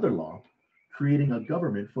another law creating a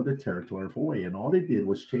government for the territory of Hawaii. And all they did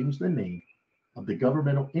was change the name of the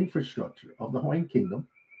governmental infrastructure of the Hawaiian Kingdom.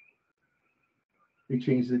 They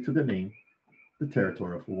changed it to the name, the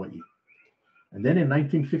Territory of Hawaii. And then in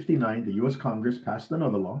 1959, the US Congress passed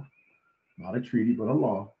another law, not a treaty, but a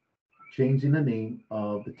law, changing the name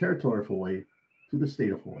of the Territory of Hawaii to the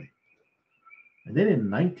State of Hawaii. And then in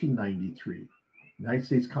 1993, the United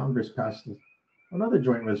States Congress passed another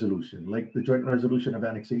joint resolution, like the joint resolution of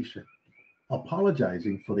annexation,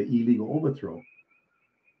 apologizing for the illegal overthrow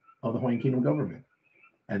of the Hawaiian Kingdom government.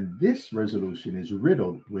 And this resolution is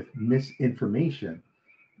riddled with misinformation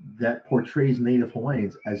that portrays Native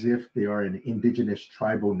Hawaiians as if they are an indigenous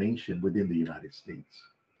tribal nation within the United States.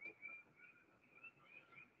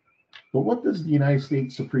 But what does the United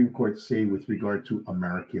States Supreme Court say with regard to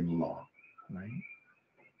American law, right?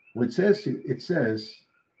 Well, it's stated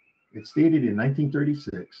in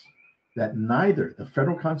 1936 that neither the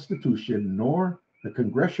federal constitution nor the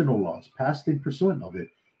congressional laws passed in pursuant of it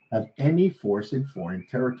have any force in foreign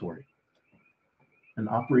territory. And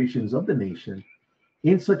operations of the nation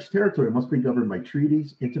in such territory must be governed by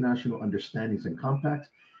treaties, international understandings and compacts,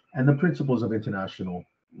 and the principles of international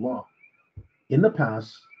law. In the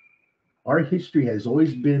past, our history has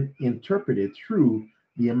always been interpreted through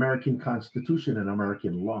the American Constitution and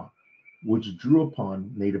American law, which drew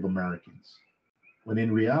upon Native Americans, when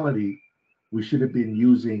in reality, we should have been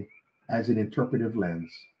using as an interpretive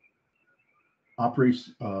lens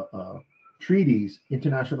treaties,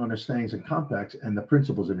 international understandings and compacts, and the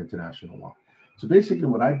principles of international law. So basically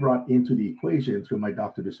what I brought into the equation through my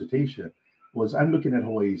doctoral dissertation was I'm looking at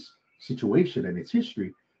Hawaii's situation and its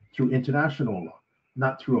history through international law,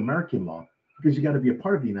 not through American law, because you got to be a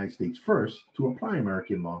part of the United States first to apply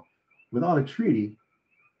American law. Without a treaty,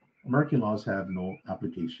 American laws have no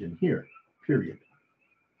application here, period.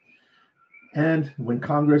 And when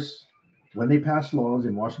they pass laws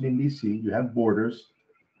in Washington, D.C., you have borders.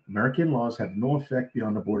 American laws have no effect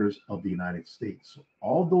beyond the borders of the United States. So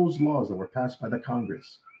all those laws that were passed by the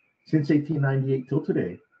Congress since 1898 till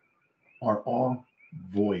today are all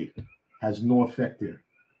void, has no effect there.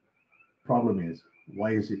 Problem is,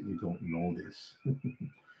 why is it you don't know this?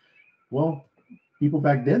 Well, people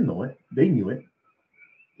back then know it. They knew it.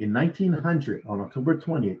 In 1900, on October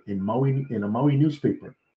 20th, in a Maui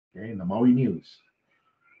newspaper, okay, in the Maui News,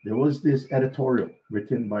 there was this editorial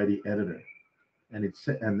written by the editor, and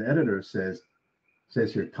the editor says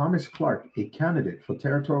here, Thomas Clark, a candidate for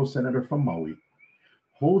territorial senator from Maui,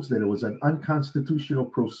 holds that it was an unconstitutional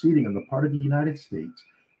proceeding on the part of the United States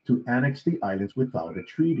to annex the islands without a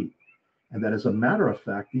treaty, and that as a matter of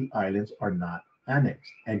fact, the islands are not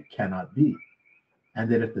annexed and cannot be, and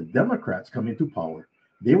that if the Democrats come into power,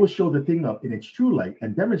 they will show the thing up in its true light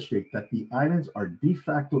and demonstrate that the islands are de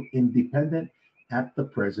facto independent at the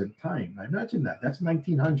present time. Now imagine that. That's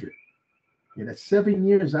 1900. And that's 7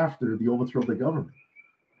 years after the overthrow of the government.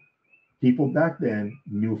 People back then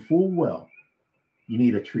knew full well you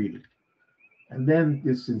need a treaty. And then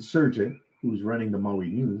this insurgent who's running the Maui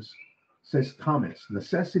News says, Thomas,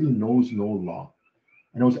 necessity knows no law.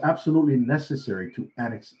 And it was absolutely necessary to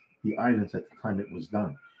annex the islands at the time it was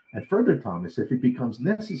done. And further, Thomas, if it becomes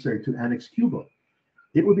necessary to annex Cuba,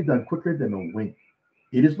 it will be done quicker than a wink.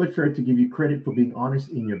 It is but fair to give you credit for being honest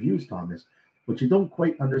in your views, Thomas, but you don't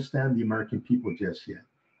quite understand the American people just yet.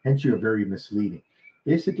 Hence, you're very misleading.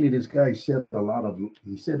 Basically, this guy said a lot of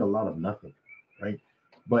nothing, right?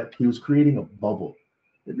 But he was creating a bubble.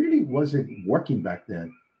 It really wasn't working back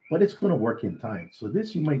then, but it's going to work in time. So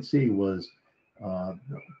this, you might say, was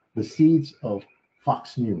the seeds of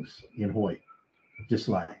Fox News in Hawaii, just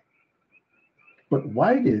like. But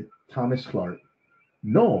why did Thomas Clark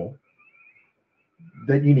know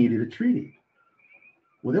that you needed a treaty?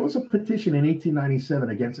 Well, there was a petition in 1897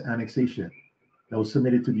 against annexation that was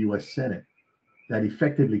submitted to the U.S. Senate that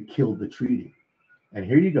effectively killed the treaty. And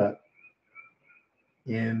here you got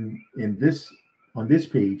on this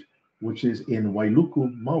page, which is in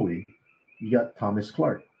Wailuku, Maui, you got Thomas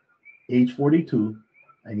Clark, age 42,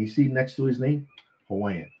 and you see next to his name,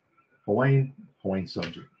 Hawaiian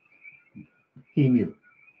subject. He knew.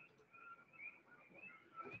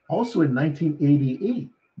 Also in 1988,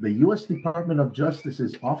 the U.S. Department of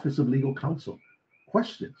Justice's Office of Legal Counsel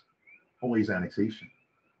questioned Hawaii's annexation.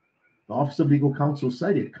 The Office of Legal Counsel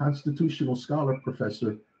cited constitutional scholar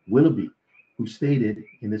Professor Willoughby, who stated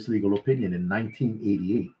in this legal opinion in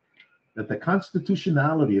 1988 that the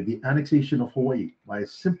constitutionality of the annexation of Hawaii by a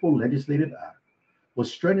simple legislative act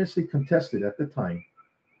was strenuously contested at the time,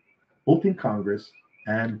 both in Congress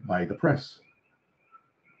and by the press.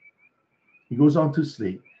 He goes on to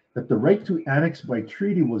state that the right to annex by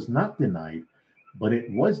treaty was not denied, but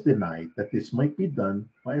it was denied that this might be done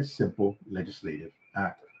by a simple legislative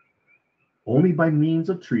act. Only by means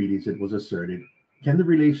of treaties, it was asserted, can the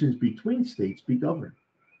relations between states be governed.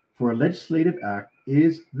 For a legislative act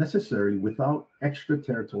is necessary without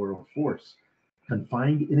extraterritorial force,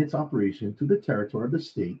 confined in its operation to the territory of the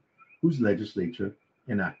state whose legislature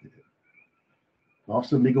enacted it. The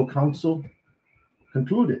Office of Legal Counsel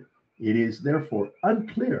concluded, it is therefore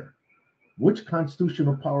unclear which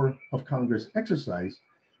constitutional power of Congress exercised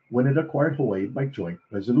when it acquired Hawaii by joint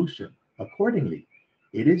resolution. Accordingly,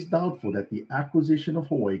 it is doubtful that the acquisition of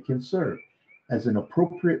Hawaii can serve as an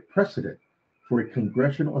appropriate precedent for a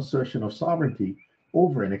congressional assertion of sovereignty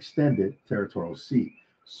over an extended territorial sea.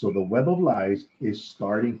 So the web of lies is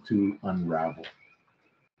starting to unravel.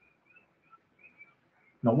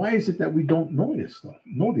 Now, why is it that we don't know this stuff?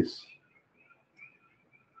 Know this?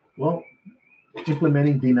 Well,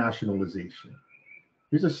 implementing denationalization.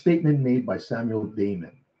 Here's a statement made by Samuel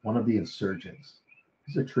Damon, one of the insurgents.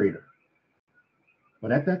 He's a traitor.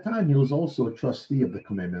 But at that time, he was also a trustee of the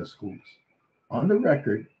Kamehameha schools. On the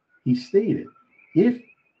record, he stated, in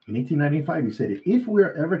 1895, he said, if we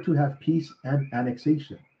are ever to have peace and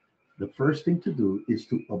annexation, the first thing to do is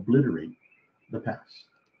to obliterate the past.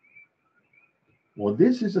 Well,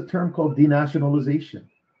 this is a term called denationalization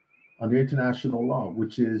under international law,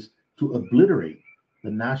 which is to obliterate the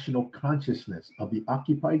national consciousness of the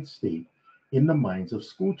occupied state in the minds of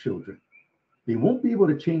school children. They won't be able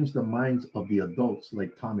to change the minds of the adults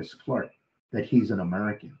like Thomas Clark that he's an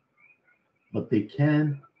American, but they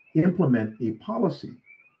can implement a policy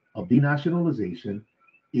of denationalization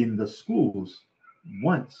in the schools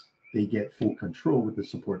once they get full control with the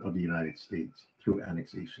support of the United States through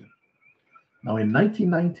annexation. Now, in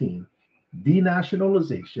 1919,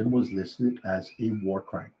 denationalization was listed as a war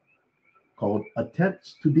crime called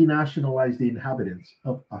attempts to denationalize the inhabitants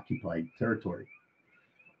of occupied territory.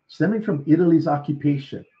 Stemming from Italy's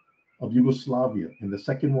occupation of Yugoslavia in the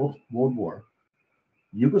Second World War,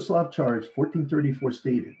 Yugoslav Charge 1434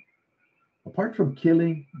 stated, apart from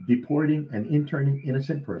killing, deporting, and interning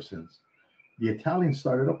innocent persons, the Italians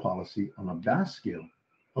started a policy on a vast scale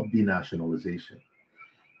of denationalization.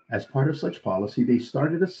 As part of such policy, they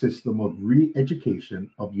started a system of re-education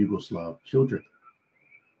of Yugoslav children.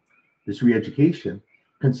 This re-education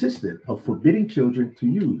consisted of forbidding children to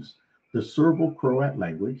use the Serbo-Croat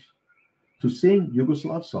language, to sing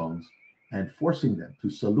Yugoslav songs, and forcing them to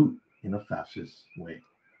salute in a fascist way.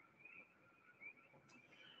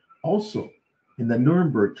 Also, in the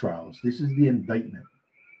Nuremberg trials, this is the indictment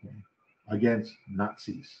against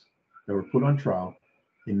Nazis that were put on trial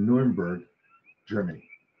in Nuremberg, Germany.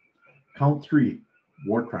 Count 3,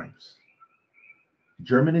 war crimes.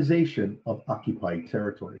 Germanization of occupied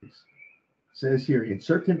territories. It says here, in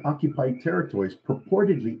certain occupied territories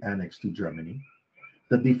purportedly annexed to Germany,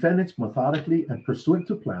 the defendants methodically and pursuant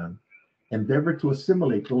to plan endeavored to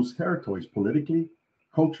assimilate those territories politically,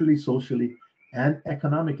 culturally, socially, and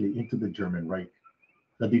economically into the German Reich.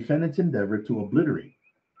 The defendants endeavored to obliterate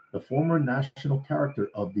the former national character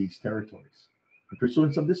of these territories. In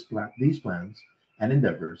pursuance of these plans and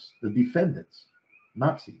endeavors, the defendants,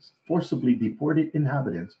 Nazis, forcibly deported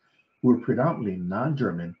inhabitants who were predominantly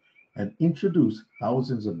non-German and introduced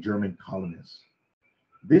thousands of German colonists.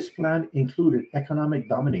 This plan included economic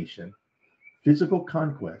domination, physical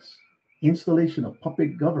conquest, installation of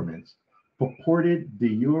puppet governments, purported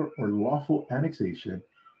de jure or lawful annexation,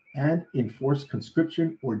 and enforced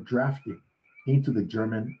conscription or drafting into the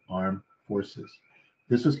German armed forces.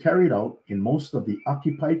 This was carried out in most of the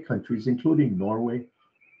occupied countries, including Norway,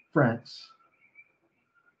 France,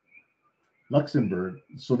 Luxembourg,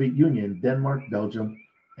 Soviet Union, Denmark, Belgium,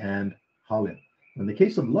 and Holland. In the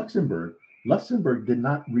case of Luxembourg, Luxembourg did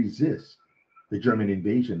not resist the German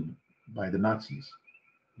invasion by the Nazis,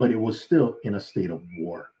 but it was still in a state of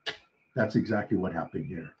war. That's exactly what happened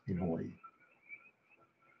here in Hawaii.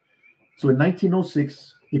 So in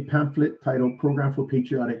 1906, a pamphlet titled Program for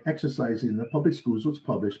Patriotic Exercises in the Public Schools was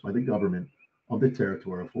published by the government of the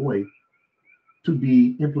territory of Hawaii to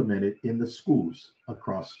be implemented in the schools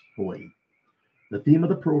across Hawaii. The theme of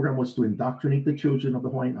the program was to indoctrinate the children of the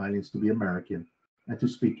Hawaiian Islands to be American and to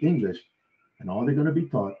speak English, and all they're going to be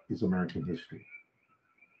taught is American history.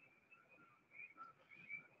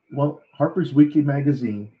 Well, Harper's Weekly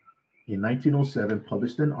magazine in 1907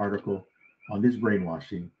 published an article on this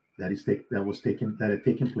brainwashing that had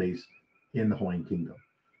taken place in the Hawaiian Kingdom.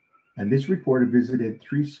 And this reporter visited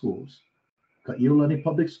 3 schools: Ka'iolani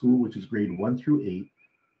Public School, which is grade 1 through 8,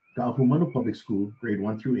 Ka'ahumanu Public School, grade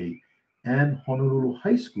 1 through 8, and Honolulu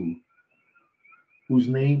High School, whose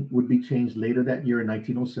name would be changed later that year in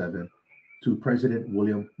 1907 to President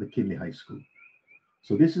William McKinley High School.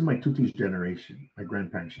 So this is my tutu's generation, my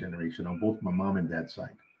grandparents' generation, on both my mom and dad's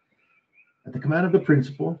side. At the command of the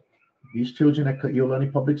principal, these children at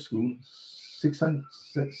Ka'iolani Public School,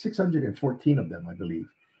 614 of them, I believe,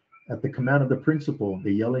 at the command of the principal,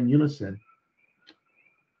 they yell in unison,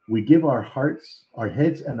 "We give our hearts, our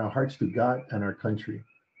heads and our hearts to God and our country.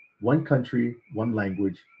 One country, one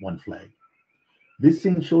language, one flag." This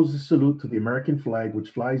scene shows a salute to the American flag, which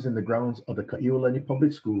flies in the grounds of the Ka'iolani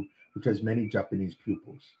Public School, which has many Japanese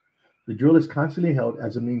pupils. The drill is constantly held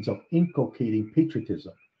as a means of inculcating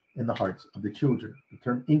patriotism in the hearts of the children. The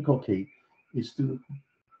term inculcate is to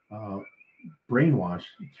brainwash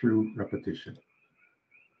through repetition.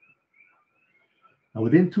 Now,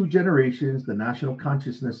 within 2 generations, the national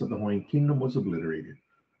consciousness of the Hawaiian Kingdom was obliterated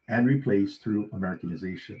and replaced through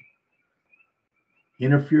Americanization.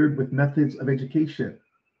 Interfered with methods of education.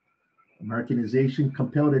 Americanization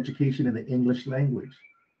compelled education in the English language,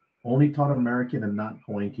 only taught American and not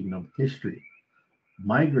Hawaiian Kingdom history,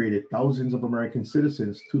 migrated thousands of American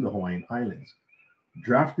citizens to the Hawaiian Islands,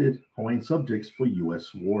 drafted Hawaiian subjects for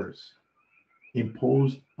US wars,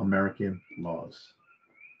 imposed American laws,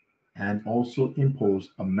 and also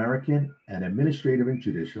imposed American and administrative and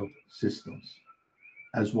judicial systems,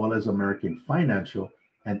 as well as American financial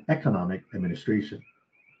and economic administration.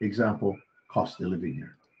 Example, cost of living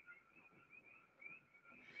here.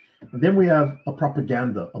 And then we have a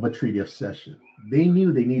propaganda of a treaty of cession. They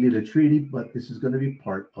knew they needed a treaty, but this is going to be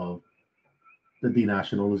part of the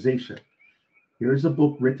denationalization. Here's a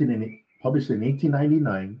book published in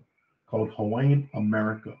 1899 called Hawaiian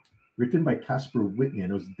America, written by Caspar Whitney,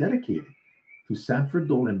 and it was dedicated to Sanford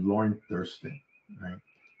Dole and Lauren Thurston. Right?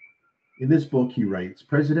 In this book, he writes,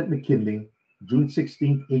 President McKinley, June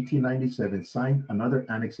 16, 1897, signed another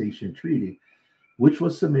annexation treaty, which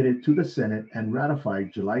was submitted to the Senate and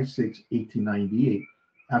ratified July 6, 1898,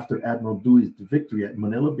 after Admiral Dewey's victory at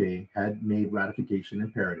Manila Bay had made ratification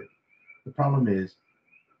imperative. The problem is,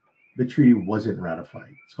 the treaty wasn't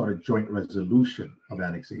ratified. It's called a joint resolution of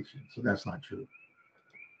annexation, so that's not true.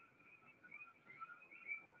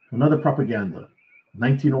 Another propaganda,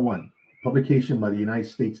 1901, publication by the United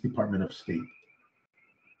States Department of State.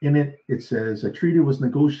 In it, it says, a treaty was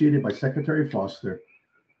negotiated by Secretary Foster,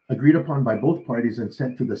 agreed upon by both parties, and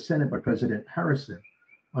sent to the Senate by President Harrison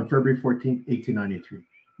on February 14, 1893.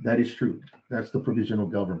 That is true. That's the provisional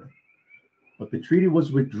government. But the treaty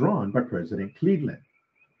was withdrawn by President Cleveland.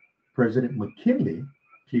 President McKinley,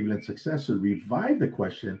 Cleveland's successor, revived the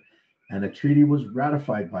question, and a treaty was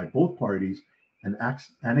ratified by both parties and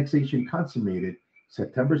annexation consummated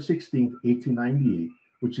September 16, 1898,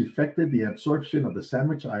 which effected the absorption of the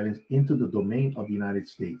Sandwich Islands into the domain of the United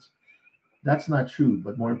States. That's not true,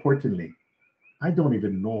 but more importantly, I don't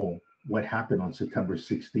even know what happened on September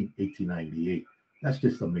 16, 1898. That's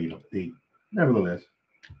just a made-up date. Nevertheless,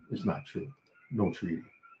 it's not true. No treaty.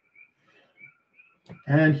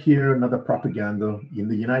 And here, another propaganda. In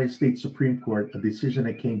the United States Supreme Court, a decision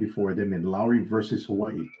that came before them in Lowry versus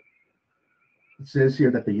Hawaii. It says here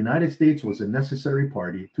that the United States was a necessary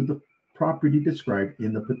party to the property described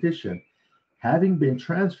in the petition, having been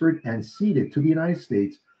transferred and ceded to the United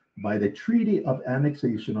States by the Treaty of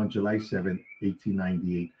Annexation on July 7,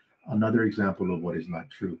 1898. Another example of what is not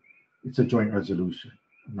true. It's a joint resolution,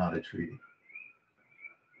 not a treaty.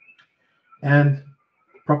 And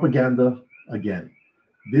propaganda, again,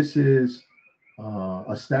 this is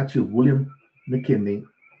a statue of William McKinley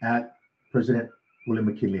at President William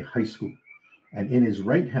McKinley High School. And in his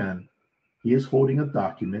right hand, he is holding a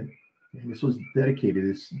document. And this was dedicated,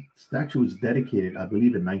 this statue was dedicated, I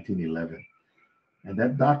believe, in 1911. And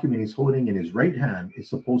that document he's holding in his right hand is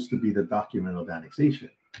supposed to be the document of annexation.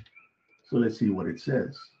 So let's see what it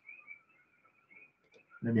says.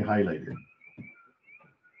 Let me highlight it.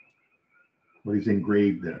 What is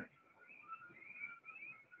engraved there.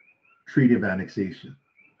 Treaty of Annexation.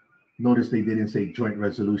 Notice they didn't say joint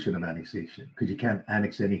resolution of annexation, because you can't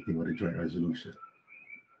annex anything with a joint resolution.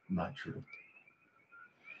 Not true.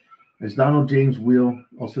 As Donald James Will,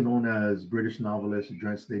 also known as British novelist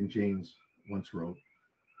Dresden James, once wrote,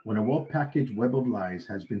 when a well-packaged web of lies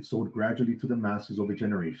has been sold gradually to the masses over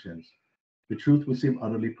generations, the truth will seem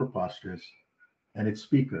utterly preposterous, and its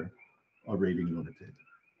speaker a raving lunatic.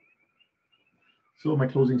 So my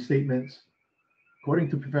closing statements. According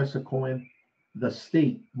to Professor Cohen, the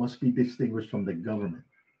state must be distinguished from the government.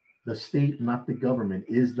 The state, not the government,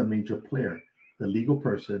 is the major player, the legal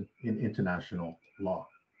person in international law.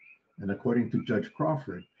 And according to Judge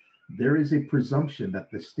Crawford, there is a presumption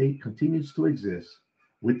that the state continues to exist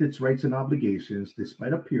with its rights and obligations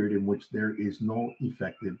despite a period in which there is no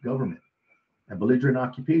effective government. And belligerent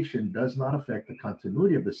occupation does not affect the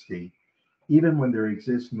continuity of the state, even when there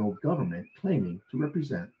exists no government claiming to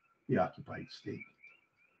represent the occupied state.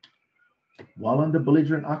 While under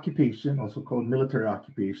belligerent occupation, also called military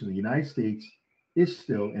occupation, the United States is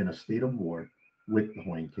still in a state of war with the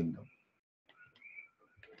Hawaiian Kingdom.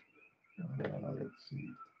 Let's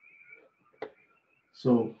see.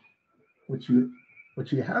 So what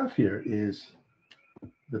you have here is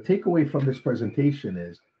the takeaway from this presentation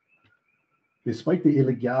is, despite the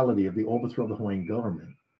illegality of the overthrow of the Hawaiian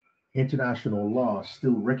government, international law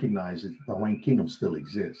still recognizes the Hawaiian Kingdom still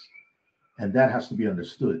exists. And that has to be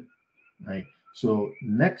understood, right? So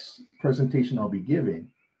next presentation I'll be giving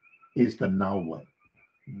is the now what.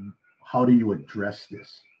 How do you address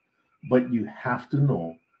this? But you have to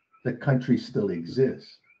know the country still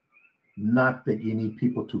exists, not that you need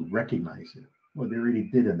people to recognize it. Well, they already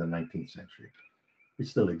did in the 19th century. It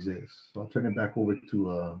still exists. So I'll turn it back over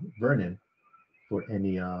to Vernon for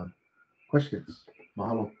any questions.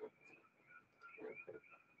 Mahalo.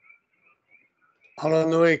 Hello,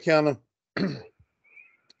 Nui Keanu.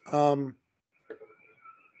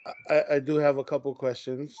 I do have a couple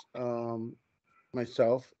questions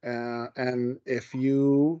myself, and if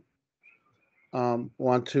you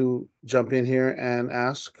want to jump in here and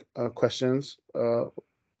ask questions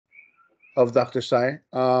of Dr. Sai,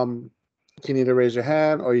 you can either raise your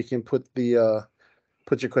hand or you can put your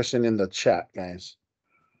question in the chat, guys.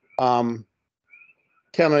 Keanu,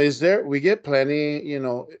 we get plenty,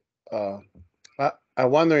 I'm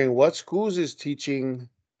wondering what schools is teaching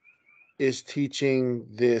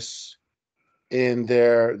this in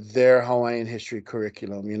their Hawaiian history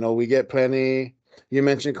curriculum. We get plenty. You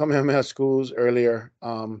mentioned Kamehameha schools earlier.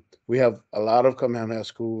 We have a lot of Kamehameha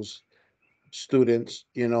schools students.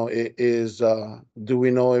 Do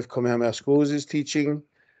we know if Kamehameha schools is teaching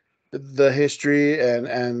the history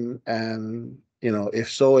and if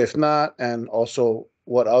so, if not, and also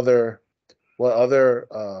what other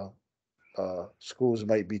schools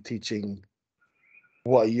might be teaching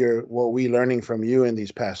what we learning from you in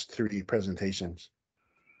these past 3 presentations?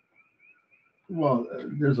 Well,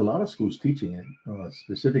 there's a lot of schools teaching it.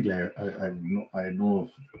 Specifically, I know of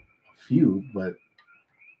a few, but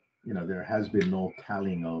there has been no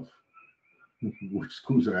tallying of which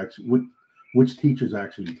schools are actually which teachers are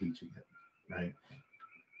actually teaching it, right?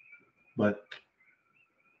 But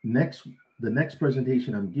the next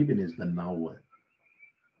presentation I'm giving is the now what,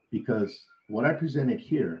 because what I presented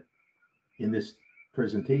here in this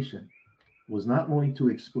presentation was not only to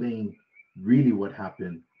explain really what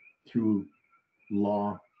happened through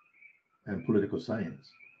law and political science,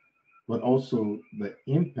 but also the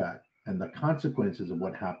impact and the consequences of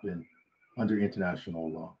what happened under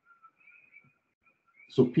international law.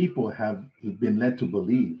 So people have been led to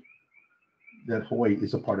believe that Hawaii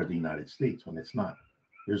is a part of the United States when it's not.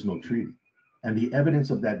 There's no treaty. And the evidence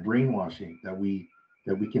of that brainwashing that we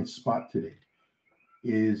can spot today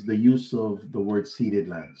is the use of the word ceded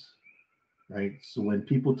lands, right? So when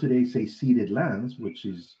people today say ceded lands, which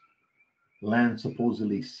is land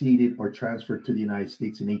supposedly ceded or transferred to the United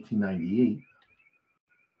States in 1898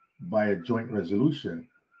 by a joint resolution,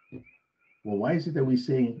 well, why is it that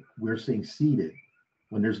we're saying ceded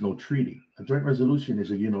when there's no treaty? A joint resolution is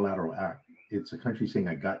a unilateral act. It's a country saying,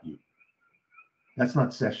 I got you. That's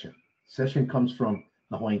not cession. Cession comes from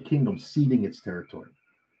the Hawaiian Kingdom ceding its territory,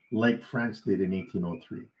 like France did in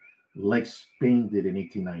 1803, like Spain did in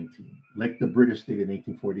 1819, like the British did in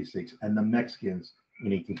 1846, and the Mexicans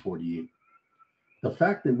in 1848. The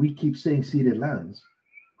fact that we keep saying ceded lands,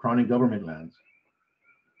 crown and government lands,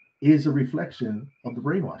 is a reflection of the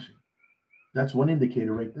brainwashing. That's one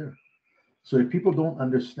indicator right there. So if people don't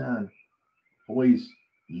understand Hawaii's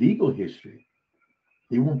legal history,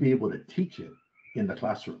 they won't be able to teach it in the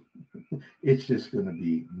classroom. It's just going to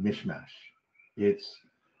be mishmash.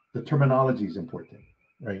 The terminology is important,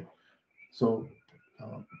 right? So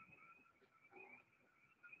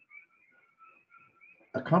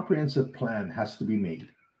a comprehensive plan has to be made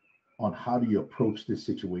on how do you approach this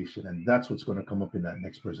situation, and that's what's going to come up in that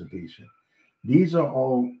next presentation. These are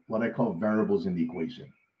all what I call variables in the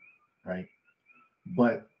equation, right?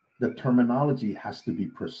 But the terminology has to be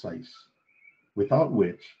precise, without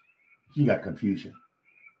which you got confusion,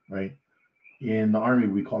 right? In the Army,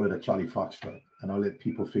 we call it a Charlie Foxtrot, and I'll let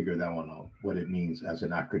people figure that one out, what it means as an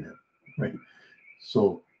acronym, right?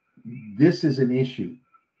 So this is an issue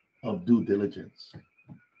of due diligence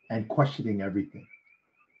and questioning everything.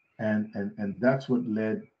 And that's what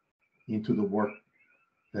led into the work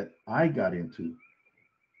that I got into,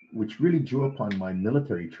 which really drew upon my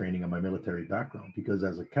military training and my military background, because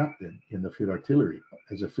as a captain in the field artillery,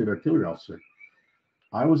 as a field artillery officer,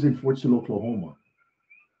 I was in Fort Sill, Oklahoma,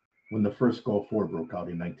 when the first Gulf War broke out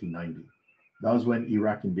in 1990. That was when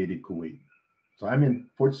Iraq invaded Kuwait. So I'm in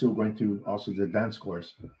Fort Sill going through also the advanced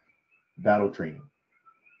course, battle training.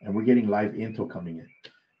 And we're getting live intel coming in.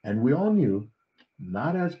 And we all knew,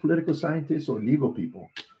 not as political scientists or legal people,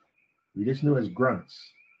 we just knew as grunts.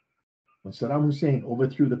 When Saddam Hussein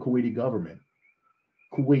overthrew the Kuwaiti government,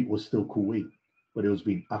 Kuwait was still Kuwait, but it was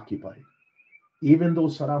being occupied. Even though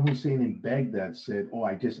Saddam Hussein in Baghdad said, oh,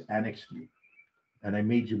 I just annexed you and I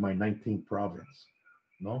made you my 19th province.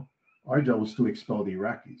 No, Our job was to expel the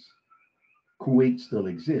Iraqis. Kuwait still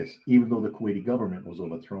exists, even though the Kuwaiti government was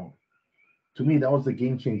overthrown. To me, that was the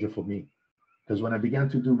game changer for me. Because when I began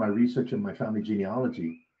to do my research in my family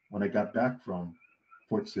genealogy, when I got back from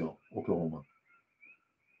Fort Sill, Oklahoma,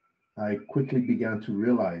 I quickly began to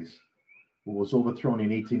realize what was overthrown in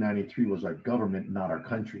 1893 was our government, not our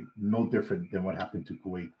country. No different than what happened to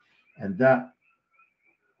Kuwait. And that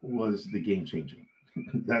was the game changer.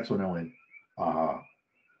 That's when I went, aha.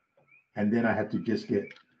 And then I had to just get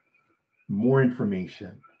more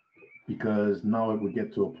information because now it would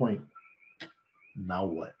get to a point. Now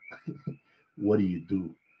what? What do you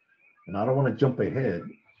do? And I don't want to jump ahead.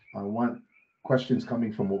 I want questions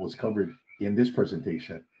coming from what was covered in this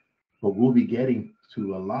presentation, but we'll be getting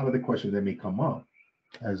to a lot of the questions that may come up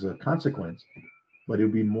as a consequence, but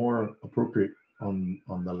it'll be more appropriate on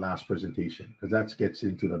the last presentation because that gets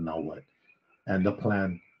into the now what and the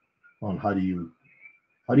plan on how do you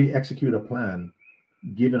execute a plan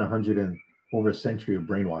given 100 and over a century of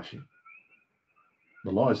brainwashing.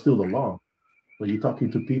 The law is still the law, but you're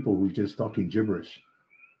talking to people who just talking gibberish.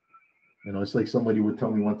 You know, it's like somebody would tell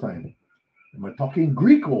me one time, am I talking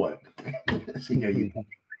Greek or what? I say, yeah, you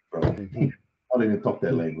bro. I don't even talk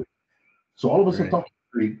that language. So all of us are talking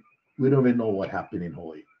Greek. We don't even know what happened in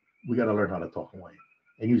Hawaii. We got to learn how to talk Hawaiian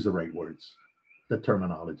and use the right words, the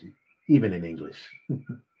terminology, even in English.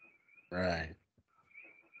 Right.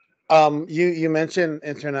 You mentioned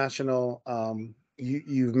international.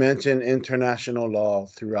 You've mentioned international law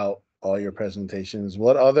throughout all your presentations.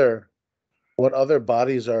 What other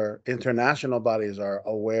bodies international bodies are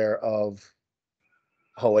aware of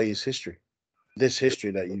Hawaii's history? This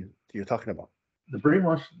history that you're talking about. The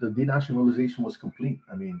brainwash, the denationalization was complete.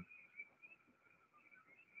 I mean,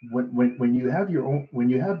 when you have your own, when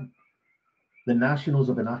you have the nationals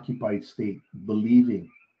of an occupied state believing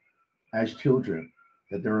as children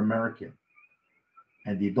that they're American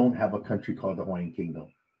and they don't have a country called the Hawaiian Kingdom,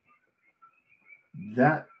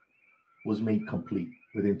 that was made complete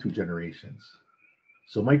within 2 generations.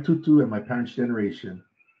 So my tutu and my parents' generation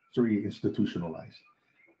is already institutionalized.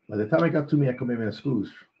 By the time I got to me at Kamehameha schools,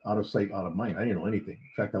 out of sight, out of mind, I didn't know anything.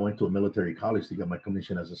 In fact, I went to a military college to get my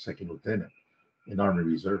commission as a 2nd lieutenant in Army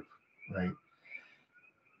Reserve, right?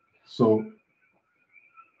 So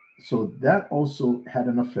that also had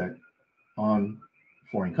an effect on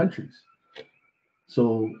foreign countries.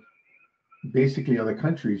 So basically, other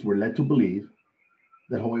countries were led to believe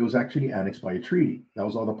that Hawaii was actually annexed by a treaty. That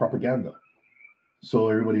was all the propaganda. So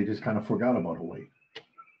everybody just kind of forgot about Hawaii,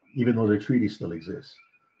 even though the treaty still exists.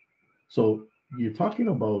 So you're talking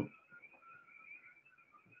about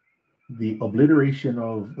the obliteration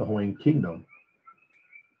of the Hawaiian Kingdom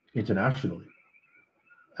internationally,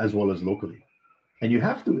 as well as locally. And you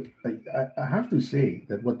have to, I have to say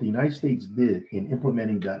that what the United States did in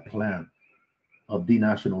implementing that plan of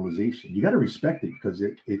denationalization, you got to respect it because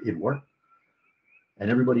it worked. And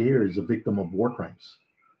everybody here is a victim of war crimes.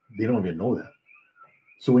 They don't even know that.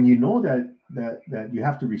 So when you know that you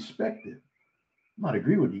have to respect it, not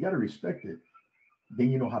agree with it, you got to respect it,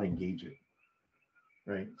 then you know how to engage it,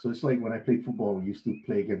 right? So it's like when I played football, we used to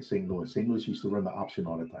play against St. Louis. St. Louis used to run the option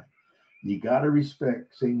all the time. You got to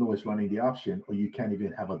respect St. Louis running the option, or you can't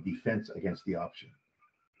even have a defense against the option,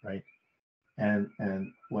 right? And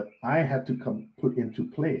what I had to put into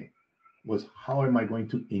play was how am I going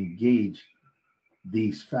to engage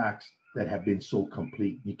these facts that have been so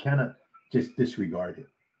complete? You cannot just disregard it.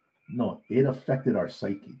 No, it affected our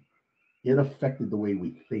psyche. It affected the way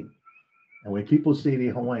we think. And when people say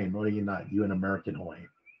they're Hawaiian, no, you're not. You're an American Hawaiian.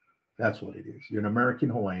 That's what it is. You're an American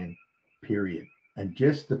Hawaiian, period. And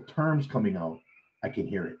just the terms coming out, I can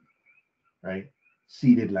hear it, right?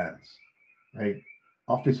 Ceded lands, right?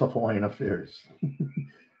 Office of Hawaiian Affairs.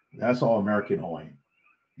 That's all American Hawaiian.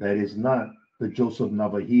 That is not the Joseph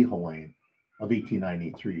Navahi Hawaiian of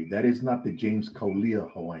 1893. That is not the James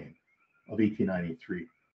Kaulia Hawaiian of 1893.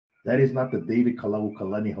 That is not the David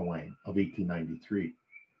Kalaukalani Hawaiian of 1893.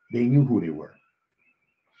 They knew who they were.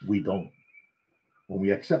 We don't. When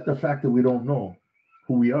we accept the fact that we don't know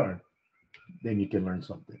who we are, then you can learn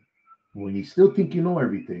something. When you still think you know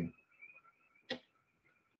everything,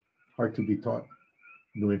 hard to be taught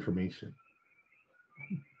new information.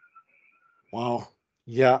 Wow.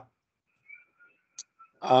 Yeah.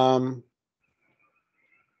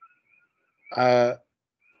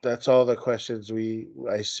 That's all the questions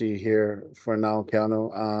I see here for now,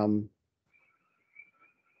 Keanu.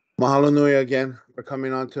 Mahalo nui again for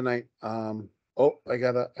coming on tonight. Oh, I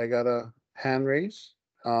got a hand raise.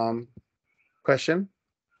 Question.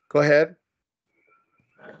 Go ahead.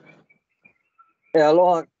 Hey,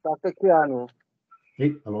 aloha, Dr. Keanu.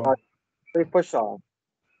 Hey, hello. Hey, Pasha.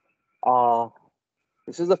 Uh,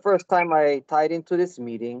 this is the first time I tied into this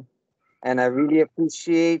meeting, and I really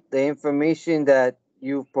appreciate the information that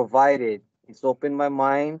you've provided. It's opened my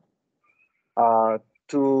mind uh,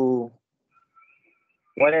 to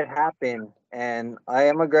what had happened. And I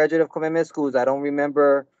am a graduate of commitment schools. I don't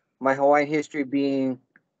remember my Hawaiian history being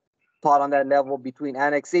taught on that level between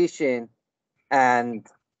annexation and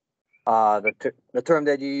the term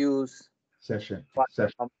that you use. Session. But,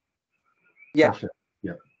 Session. yeah. Session.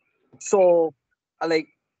 Yeah. So, like,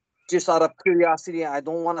 just out of curiosity, I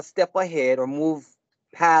don't want to step ahead or move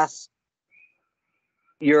past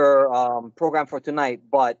your program for tonight,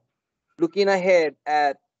 but looking ahead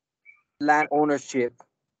at land ownership,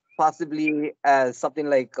 possibly as something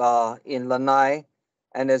like in Lanai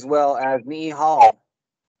and as well as Niihau,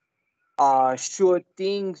 should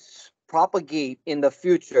things propagate in the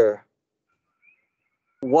future,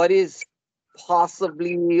 what is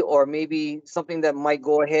possibly or maybe something that might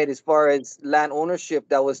go ahead as far as land ownership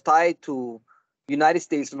that was tied to United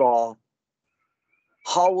States law,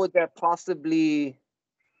 how would that possibly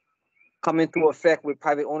come into effect with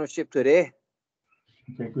private ownership today?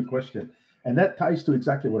 Okay, good question. And that ties to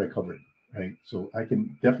exactly what I covered, right? So I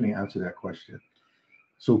can definitely answer that question.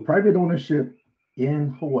 So private ownership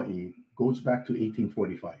in Hawaii goes back to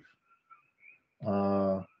 1845,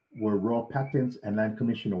 where raw patents and land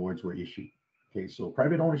commission awards were issued. Okay, so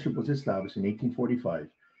private ownership was established in 1845,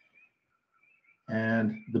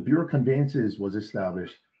 and the Bureau of Conveyances was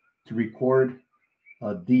established to record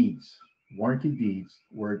deeds, warranty deeds,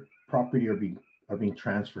 where property are being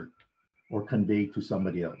transferred or conveyed to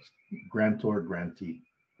somebody else, grantor, grantee,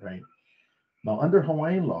 right? Now, under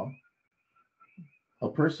Hawaiian law, a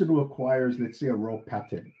person who acquires, let's say, a raw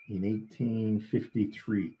patent in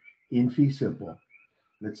 1853 in fee simple,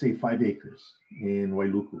 let's say 5 acres in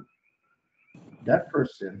Wailuku, that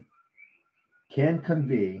person can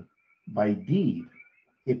convey by deed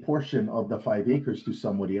a portion of the 5 acres to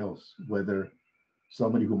somebody else, whether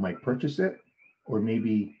somebody who might purchase it or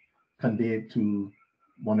maybe convey it to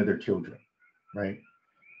one of their children, right?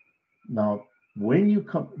 Now, when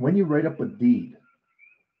you write up a deed,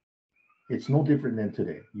 it's no different than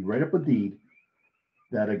today. You write up a deed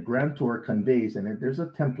that a grantor conveys, and there's a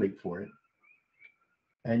template for it,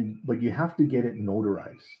 but you have to get it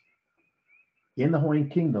notarized. In the Hawaiian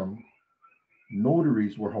Kingdom,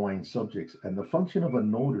 notaries were Hawaiian subjects, and the function of a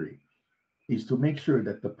notary is to make sure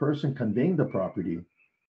that the person conveying the property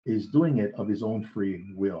is doing it of his own free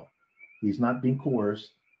will. He's not being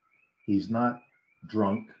coerced. He's not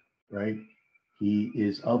drunk, right? He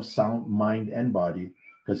is of sound mind and body.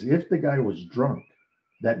 Because if the guy was drunk,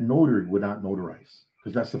 that notary would not notarize,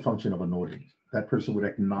 because that's the function of a notary. That person would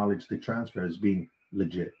acknowledge the transfer as being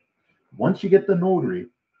legit. Once you get the notary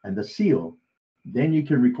and the seal, then you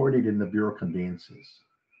can record it in the Bureau of Conveyances.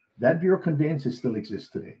 That Bureau of Conveyances still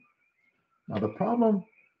exists today. Now, the problem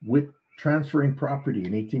with transferring property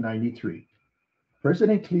in 1893,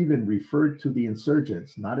 President Cleveland referred to the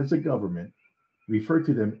insurgents not as a government, referred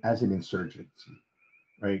to them as an insurgency,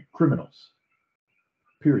 right? Criminals,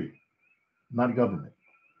 period, not government,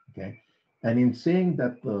 okay? And in saying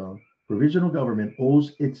that the provisional government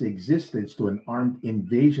owes its existence to an armed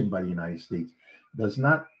invasion by the United States does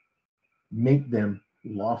not make them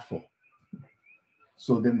lawful.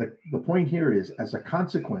 So then the point here is, as a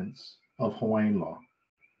consequence of Hawaiian law,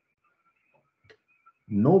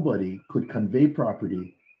 nobody could convey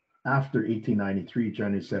property after 1893,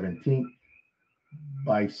 January 17th,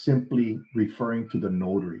 by simply referring to the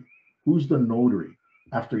notary. Who's the notary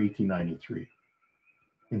after 1893?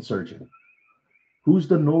 Insurgent. Who's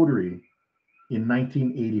the notary in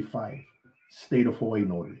 1985? State of Hawaii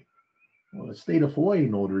notary. Well, the state of Hawaii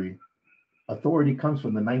notary authority comes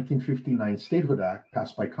from the 1959 Statehood Act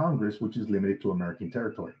passed by Congress, which is limited to American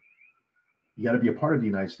territory. You got to be a part of the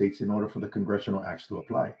United States in order for the congressional acts to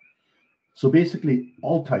apply. So basically,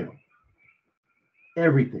 all title,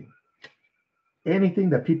 everything, anything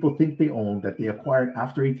that people think they own that they acquired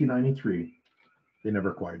after 1893, they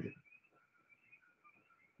never acquired it,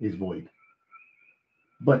 is void.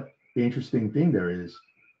 But the interesting thing there is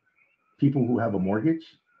people who have a mortgage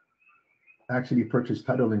actually purchase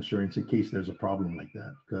title insurance in case there's a problem like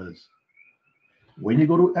that. Because when you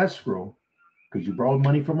go to escrow, because you borrowed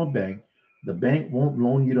money from a bank, the bank won't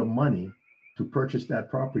loan you the money to purchase that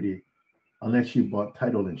property unless you bought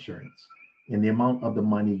title insurance in the amount of the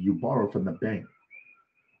money you borrow from the bank.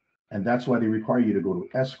 And that's why they require you to go to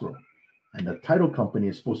escrow. And the title company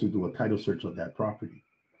is supposed to do a title search of that property.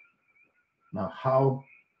 Now, how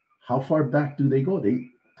far back do they go?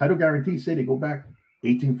 Title guarantees say they go back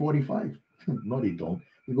 1845. No, they don't.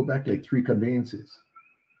 They go back like 3 conveyances.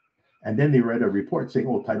 And then they read a report saying,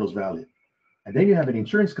 oh, title's valid. And then you have an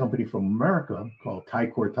insurance company from America called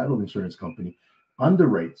Ticor Title Insurance Company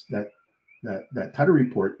underwrites that title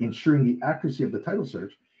report, ensuring the accuracy of the title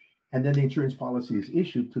search. And then the insurance policy is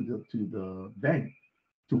issued to the bank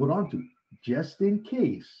to hold on to, just in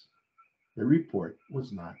case the report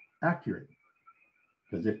was not accurate.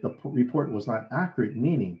 Because if the report was not accurate,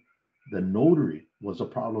 meaning the notary was a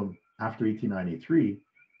problem after 1893,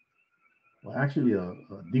 well, actually a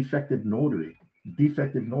defective notary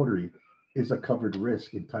is a covered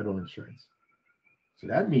risk in title insurance. So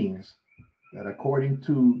that means that according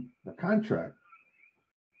to the contract,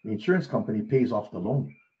 the insurance company pays off the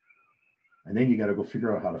loan. And then you got to go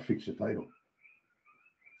figure out how to fix your title.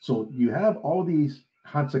 So you have all these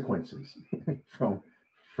consequences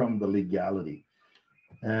from the legality.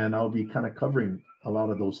 And I'll be kind of covering a lot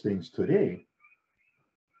of those things today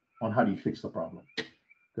on how do you fix the problem.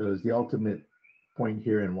 Because the ultimate point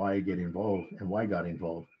here and why I get involved and why I got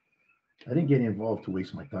involved, I didn't get involved to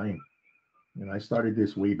waste my time. And I started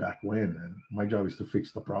this way back when, and my job is to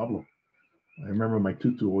fix the problem. I remember my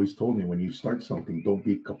tutu always told me, when you start something, don't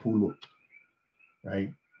be kapulu,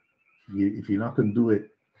 right? If you're not going to do it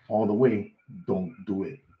all the way, don't do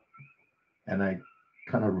it. And I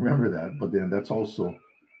kind of remember that, but then that's also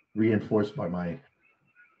reinforced by my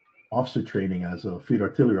officer training as a field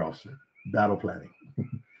artillery officer, battle planning.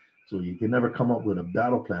 So you can never come up with a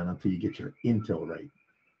battle plan until you get your intel right.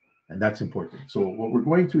 And that's important. So what we're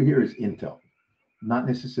going to here is intel, not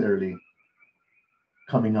necessarily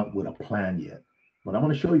coming up with a plan yet. But I'm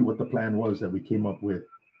going to show you what the plan was that we came up with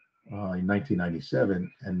in 1997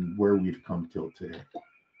 and where we've come till today.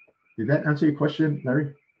 Did that answer your question,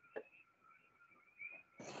 Larry?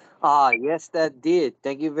 Yes, that did.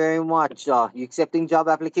 Thank you very much. You accepting job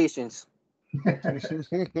applications? Teach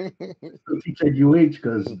at UH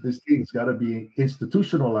because this thing's got to be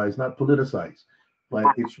institutionalized, not politicized.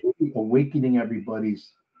 But it's really awakening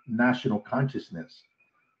everybody's national consciousness.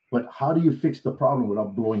 But how do you fix the problem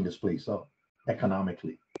without blowing this place up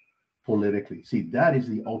economically, politically? See, that is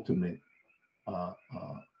the ultimate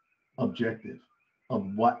objective of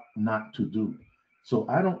what not to do. So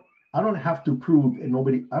I don't have to prove, and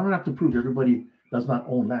I don't have to prove everybody does not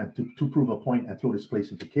own land to prove a point and throw this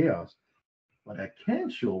place into chaos. But I can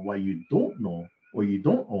show why you don't know or you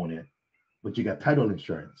don't own it, but you got title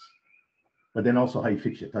insurance. But then also how you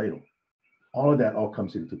fix your title. All of that all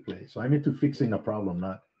comes into play. So I'm into fixing a problem,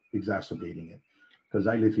 not exacerbating it, because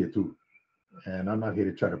I live here too. And I'm not here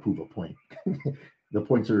to try to prove a point. The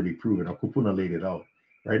point's already proven. Kupuna laid it out.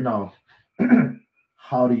 Right now,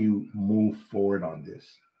 how do you move forward on this?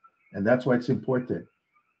 And that's why it's important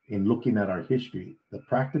in looking at our history. The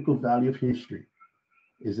practical value of history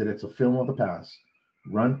is that it's a film of the past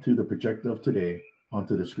run through the projector of today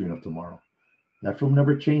onto the screen of tomorrow. That film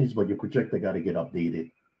never changed, but your projector got to get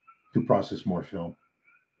updated to process more film.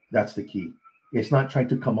 That's the key. It's not trying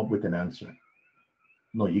to come up with an answer.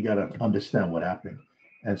 No, you got to understand what happened.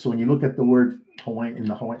 And so when you look at the word Hawaiian, in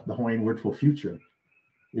the Hawaiian word for future,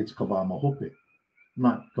 it's kava mahope,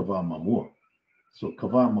 not kava mamua. So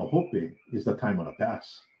kava mahope is the time of the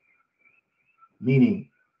past. Meaning,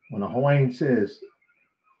 when a Hawaiian says,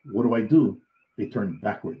 what do I do? They turn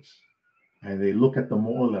backwards and they look at the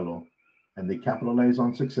mo'olelo and they capitalize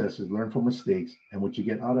on successes, learn from mistakes. And what you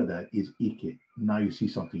get out of that is ike. Now you see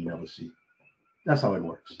something you never see. That's how it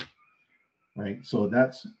works. Right. So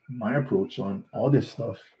that's my approach on all this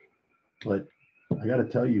stuff. But I got to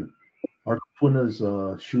tell you, our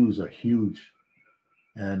kupuna's shoes are huge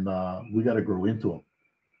and we got to grow into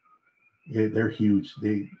them. They're huge.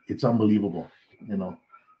 It's unbelievable, you know.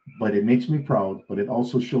 But it makes me proud, but it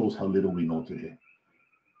also shows how little we know today.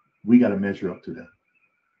 We got to measure up to that.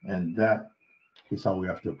 And that is how we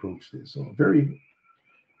have to approach this. So very,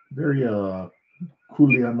 very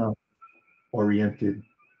Kuleana oriented.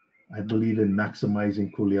 I believe in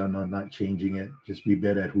maximizing Kuleana, not changing it. Just be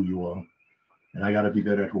better at who you are. And I got to be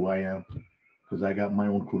better at who I am because I got my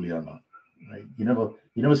own Kuleana. Right? You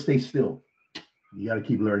never stay still. You got to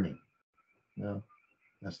keep learning. You know,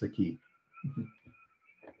 that's the key.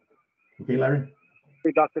 Okay, Larry?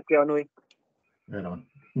 Hey, Dr. Keanu. Right on.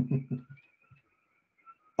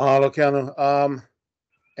 Keanu.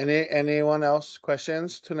 Anyone else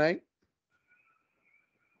questions tonight?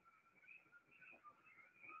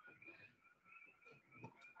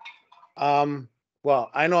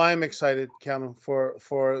 Well, I know I'm excited, Keanu,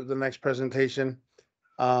 for the next presentation.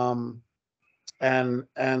 And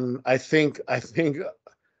I think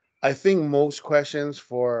most questions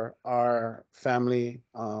for our family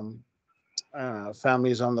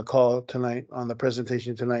families on the call tonight, on the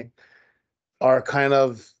presentation tonight, are kind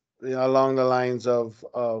of along the lines of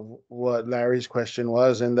what Larry's question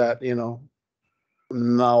was, and that,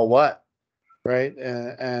 now what, right?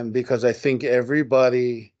 And because I think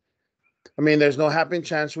everybody, I mean, there's no happen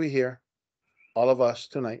chance we hear, all of us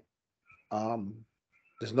tonight.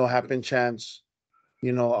 There's no happen chance,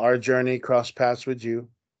 our journey crossed paths with you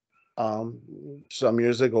some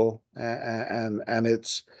years ago, and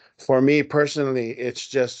it's, for me personally, it's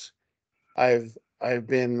just, I've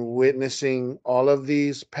been witnessing all of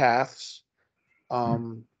these paths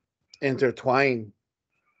intertwine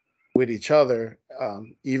with each other,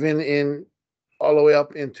 even in all the way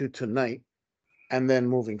up into tonight, and then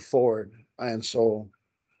moving forward. And so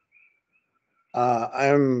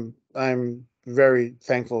I'm very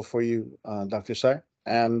thankful for you, Dr. Sai,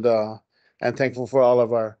 and thankful for all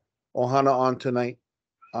of our ohana on tonight,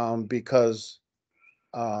 because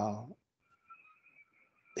uh,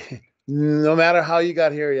 no matter how you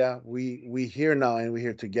got here, yeah, we here now, and we're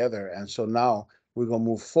here together, and so now we're gonna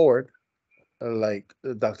move forward, like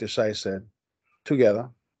Dr. Sai said, together,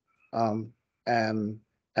 um, and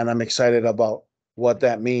I'm excited about what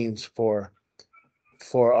that means for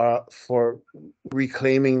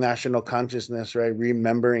reclaiming national consciousness, right?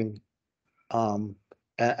 Remembering,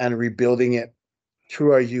 and rebuilding it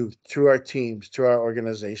through our youth, through our teams, through our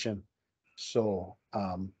organization. So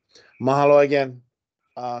mahalo again,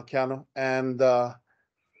 Keanu. And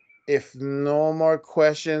if no more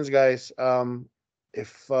questions, guys,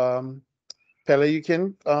 if Pele, you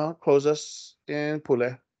can close us in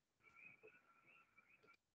Pule.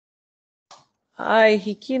 Hi,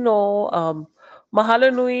 Hikino.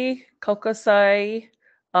 Mahalo nui, kaukasai.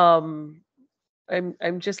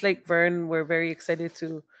 I'm just like Vern. We're very excited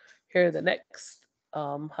to hear the next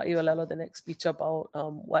Haiolelo, the next speech about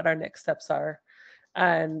what our next steps are.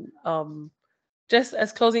 And just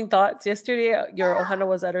as closing thoughts, yesterday your ohana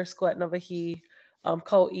was at our school at Navahi,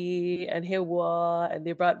 Kau'i and Hewa, and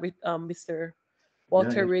they brought Mr.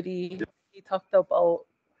 Walter Riddy. He talked about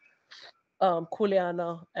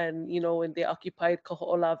Kuleana, and when they occupied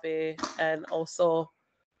Kaho'olawe, and also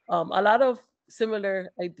a lot of similar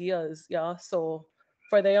ideas. Yeah. So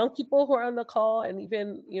for the young people who are on the call, and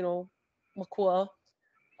even Makua,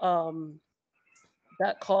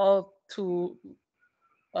 that call to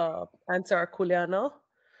answer our Kuleana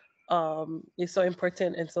is so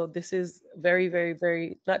important. And so this is very, very,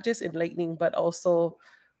 very not just enlightening, but also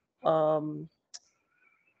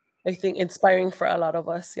I think inspiring for a lot of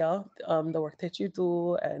us, yeah, the work that you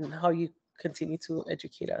do and how you continue to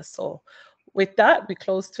educate us. So with that, we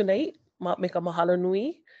close tonight. Meka mahalo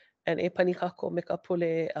nui, and e panikako meka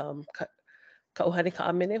pule ka uhane ka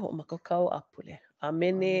amene ho makakau apule.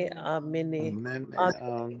 Amene, amene. Amen.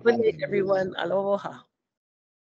 Good night, everyone. Aloha.